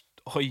 boys.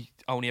 I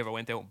only ever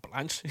went out in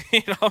Blanche.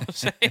 You know what I'm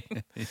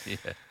saying?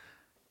 Yeah.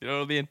 You know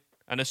what I mean?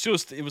 And it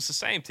was the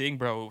same thing,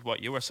 bro.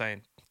 What you were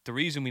saying. The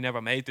reason we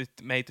never made the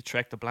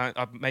trek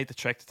to made the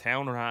trek to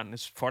town or anything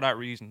is for that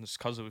reason. It's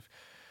because of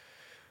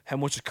how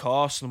much it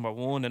costs. Number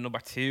one, and number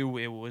two,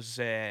 it was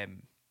there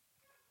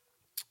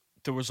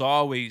was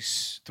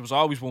always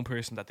one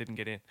person that didn't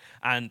get in,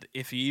 and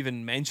if you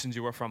even mentioned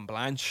you were from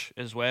Blanche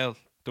as well,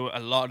 a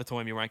lot of the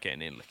time you weren't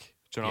getting in. Like,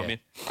 do you know what I mean?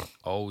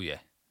 Oh yeah.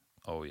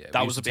 Oh yeah.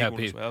 That We was used a to big tell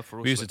one as people- well for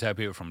us. We used like. to tell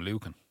people from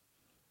Lucan.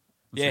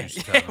 Yeah, That's what we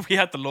used to tell them. we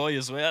had to lie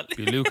as well.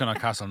 Be Lucan or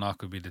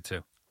Castleknock would be the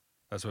two.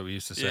 That's what we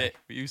used to say. Yeah,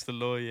 we used to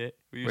lie. Yeah,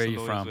 we used Where are to you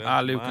lie from? As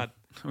well. Lucan. Mad.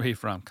 Where are you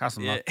from?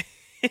 Castleknock.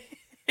 Yeah.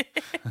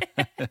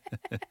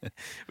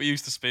 We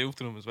used to spoof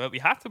to them as well. We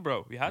had to,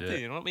 bro. We had Yeah. to.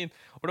 You know what I mean?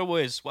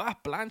 Otherwise,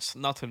 what Blanche?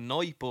 Not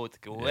tonight, but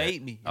go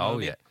hate me. You know Oh what I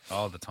mean? yeah.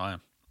 All the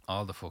time.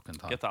 All the fucking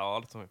time. Get that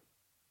all the time.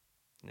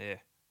 Yeah,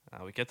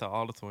 we get that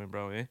all the time,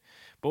 bro. Yeah,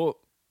 but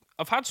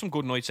I've had some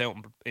good nights out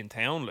in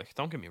town. Like,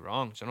 don't get me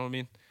wrong. Do you know what I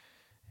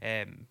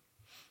mean?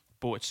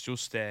 But it's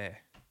just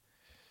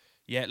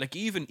yeah. Like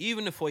even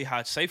if I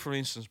had, say for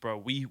instance, bro,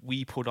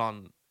 we put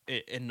on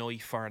a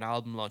night for an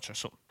album launch or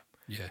something.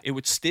 Yeah. It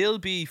would still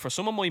be, for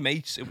some of my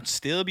mates, it would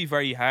still be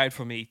very hard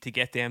for me to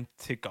get them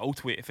to go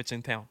to it if it's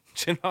in town.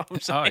 Do you know what I'm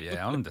saying? Oh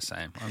yeah. I'm the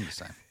same.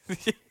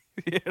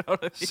 You know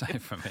what I mean? Same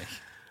for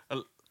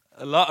me.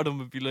 A lot of them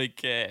would be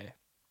like,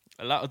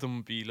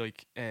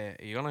 are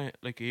you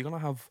gonna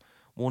have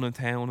one in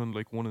town and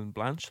like one in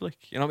Blanche?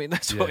 Like, you know what I mean?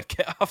 That's what I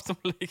get off them.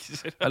 Like, you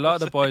know A lot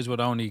of the boys would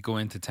only go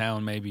into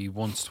town maybe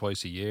once,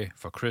 twice a year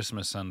for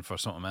Christmas and for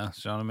something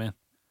else. Do you know what I mean?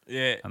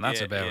 yeah, And that's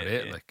yeah, about yeah,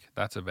 it. yeah. Like,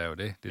 that's about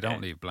it. They Yeah.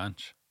 don't leave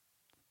Blanche.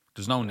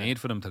 There's no need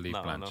for them to leave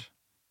No, Blanche. no.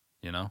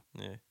 You know?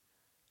 Yeah,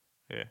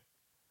 yeah,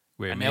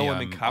 Where And me, now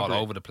I'm in I'm Cabra.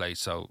 all over the place.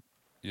 So,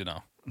 you know,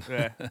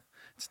 yeah.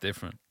 it's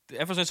different.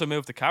 Ever since I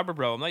moved to Cabra,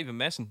 bro, I'm not even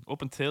messing.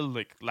 Up until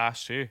like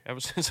last year, ever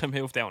since I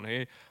moved down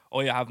here,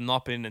 I have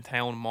not been in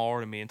town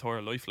more in my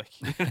entire life. Like,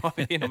 you know what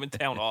I mean? I'm in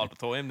town all the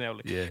time now.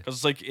 Like, Yeah. because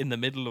it's like in the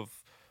middle of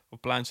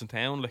Blanche in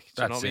town. Like,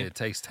 do you know That's what I it. mean? It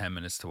takes 10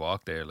 minutes to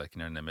walk there. Like,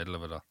 you're in the middle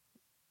of it all.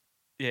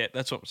 Yeah,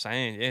 that's what I'm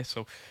saying. Yeah,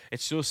 so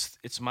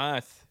it's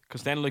mad.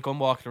 Because then, like, I'm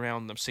walking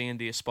around and I'm seeing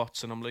these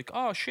spots and I'm like,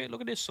 oh shit,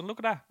 look at this and look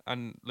at that.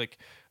 And like,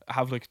 I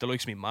have like the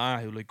likes of me ma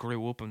who like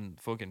grew up in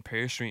fucking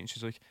Pear Street and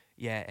she's like,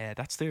 yeah,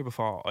 that's there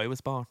before I was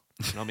born.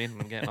 You know what I mean?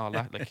 And I'm getting all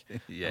that. Like,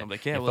 Yeah. and I'm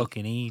like, yeah, You well,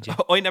 fucking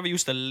Egypt. I never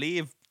used to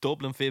leave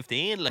Dublin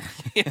 15. Like,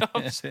 you know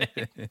what I'm saying?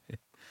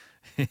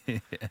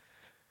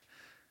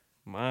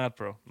 Mad,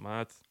 bro,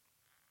 mad.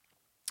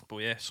 But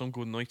yeah, some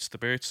good nights. The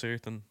bird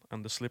cert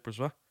and the slippers,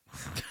 what?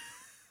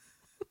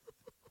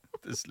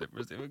 The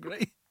slippers, they were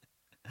great.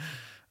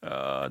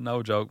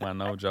 No joke, man.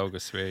 No joke. I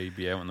swear you'd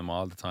be out in them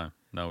all the time.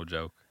 No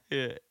joke.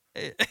 Yeah.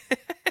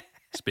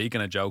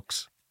 Speaking of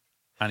jokes,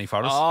 any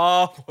for us?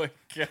 Oh my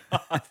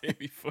god, here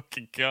we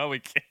fucking go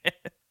again.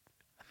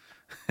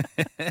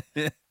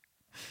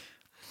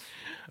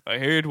 I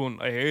heard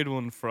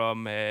one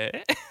from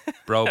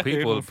Bro, heard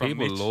people one from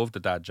Mitch. love the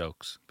dad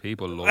jokes.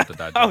 People love the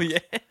dad jokes. Oh yeah.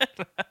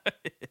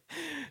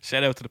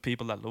 Shout out to the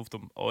people that love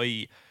them.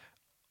 I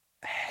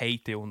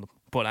hate doing them.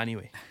 But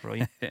anyway,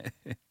 right?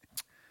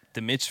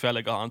 The Mitch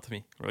fella got onto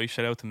me, right?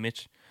 Shout out to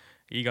Mitch.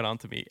 he got on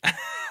to me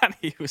and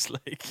he was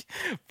like,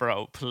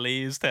 bro,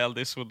 please tell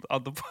this one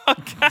on the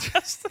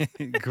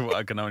podcast. Go on,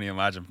 I can only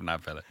imagine from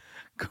that fella.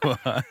 Go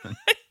on.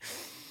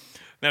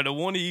 Now, the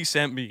one he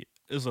sent me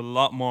is a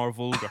lot more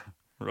vulgar,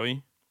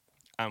 right?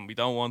 And we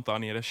don't want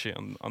any of this shit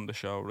on the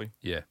show, right?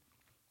 Yeah.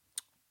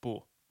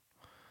 But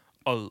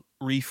I'll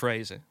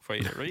rephrase it for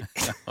you, right?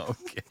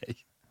 Okay.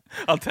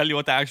 I'll tell you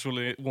what the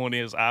actual one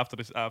is after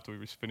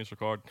we finish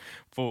recording.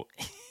 But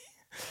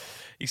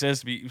he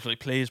says to me, he's like,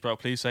 please, bro,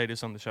 please say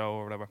this on the show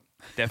or whatever.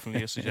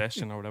 Definitely a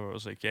suggestion or whatever. I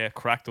was like, yeah,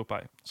 cracked up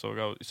at it.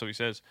 So he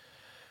says,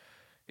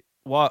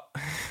 what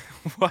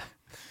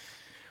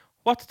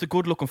did the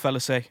good looking fella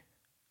say?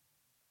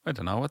 I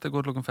don't know what the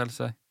good looking fella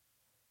say.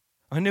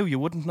 I knew you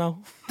wouldn't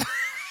know.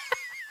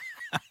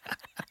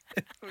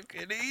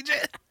 Fucking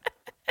Egypt.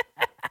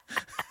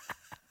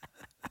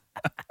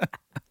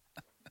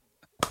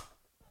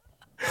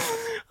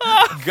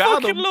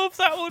 Got him. Love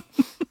that one.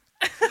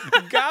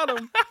 Got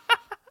him.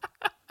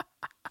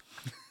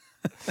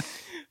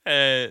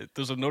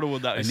 There's another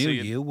one that I knew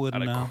see you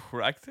wouldn't and I know.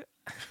 cracked it.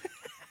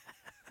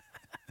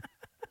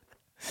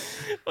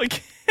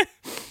 Like,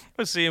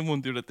 I seen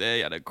one the other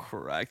day and it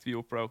cracked me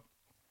up, bro.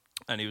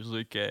 And he was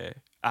like, I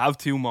have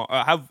two more.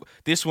 I have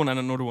this one and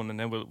another one, and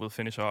then we'll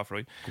finish off,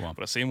 right? Go on.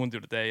 But I seen one the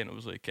other day, and it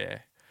was like,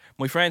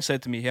 my friend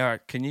said to me, "Yeah,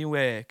 can you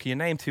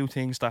name two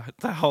things that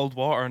hold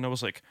water?" And I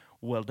was like,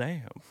 "Well,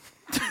 damn."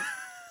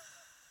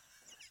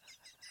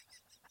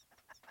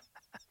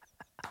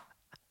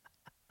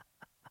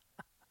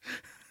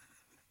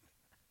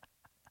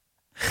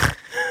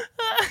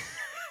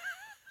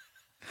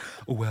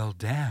 Well,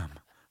 damn.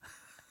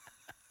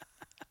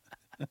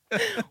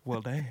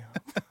 Well, damn.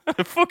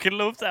 I fucking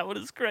love that one.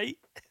 It's great.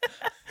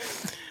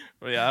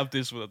 Right, I have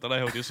this one. I don't know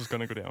how this is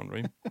going to go down,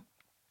 right?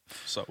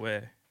 So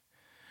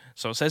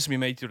it says to me,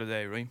 mate, the other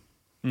day, right?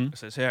 It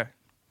says here,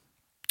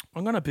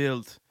 I'm gonna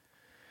build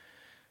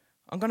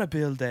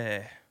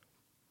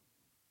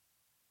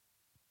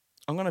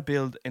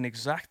an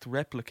exact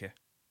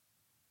replica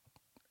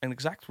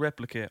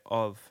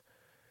of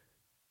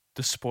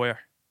the spire,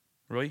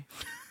 right?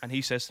 And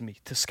he says to me,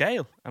 to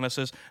scale, and I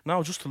says,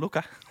 no, just to look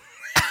at.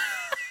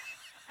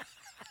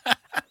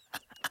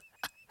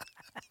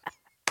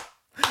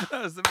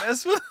 That was the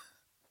best one.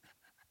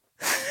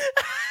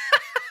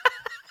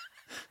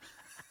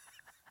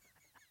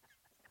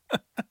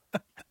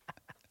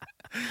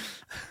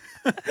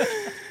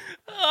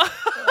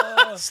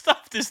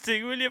 Stop this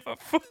thing, will you, for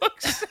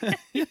fuck's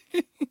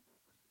sake?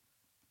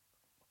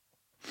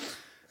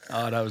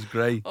 Oh, that was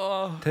great.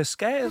 Oh, To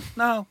scale?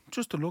 No,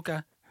 just to look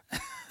at.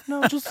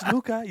 no, just to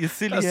look at, you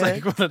silly That's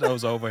head. like one of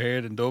those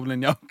overheard in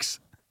Dublin yokes.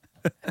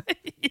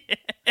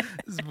 This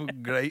is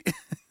fucking great.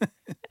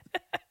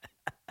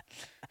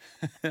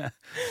 I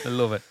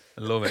love it.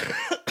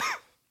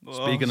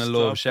 Speaking of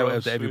love, shout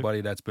out to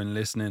everybody that's been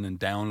listening and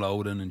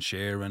downloading and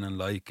sharing and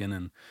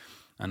liking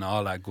and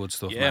all that good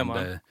stuff, Yeah,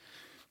 man.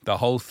 The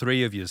whole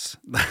three of yous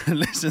that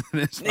listen to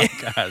this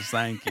podcast,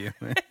 thank you.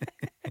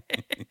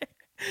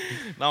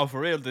 No, for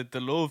real,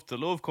 the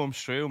love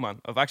comes through, man.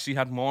 I've actually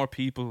had more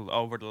people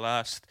over the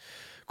last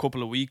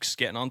couple of weeks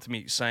getting on to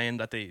me saying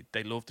that they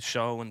love the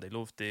show and they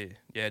love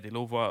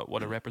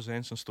what it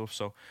represents and stuff.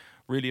 So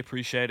really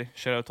appreciate it.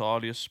 Shout out to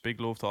all yous.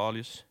 Big love to all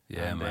yous.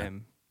 Yeah, and,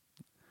 man.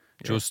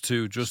 Yeah. Just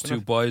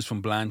two boys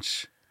from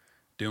Blanche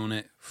doing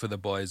it for the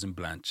boys in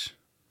Blanche.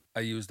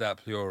 I use that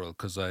plural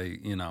because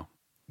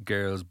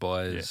girls,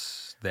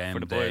 boys, them, for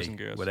the they, boys and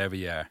girls. whatever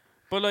you are.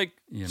 But like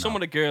some know.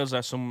 of the girls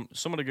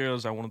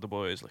are one of the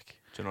boys. Like,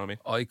 do you know what I mean?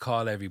 I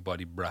call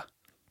everybody brah.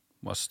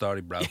 What's story,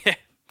 bro? Yeah.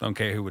 Don't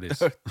care who it is.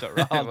 They're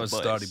all the What's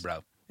boys. story,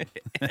 bro?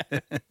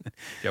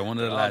 Yeah, one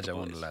of the They're all lads. the Yeah,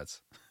 one of the boys.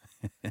 lads.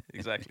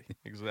 Exactly.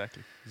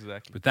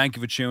 But thank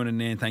you for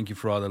tuning in. Thank you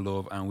for all the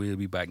love. And we'll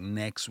be back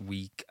next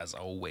week, as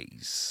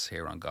always,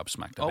 here on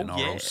Gobsmacked up in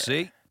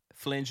ROC.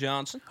 Flynn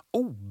Johnson.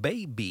 Oh,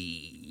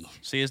 baby.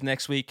 See you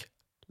next week.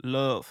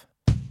 Love.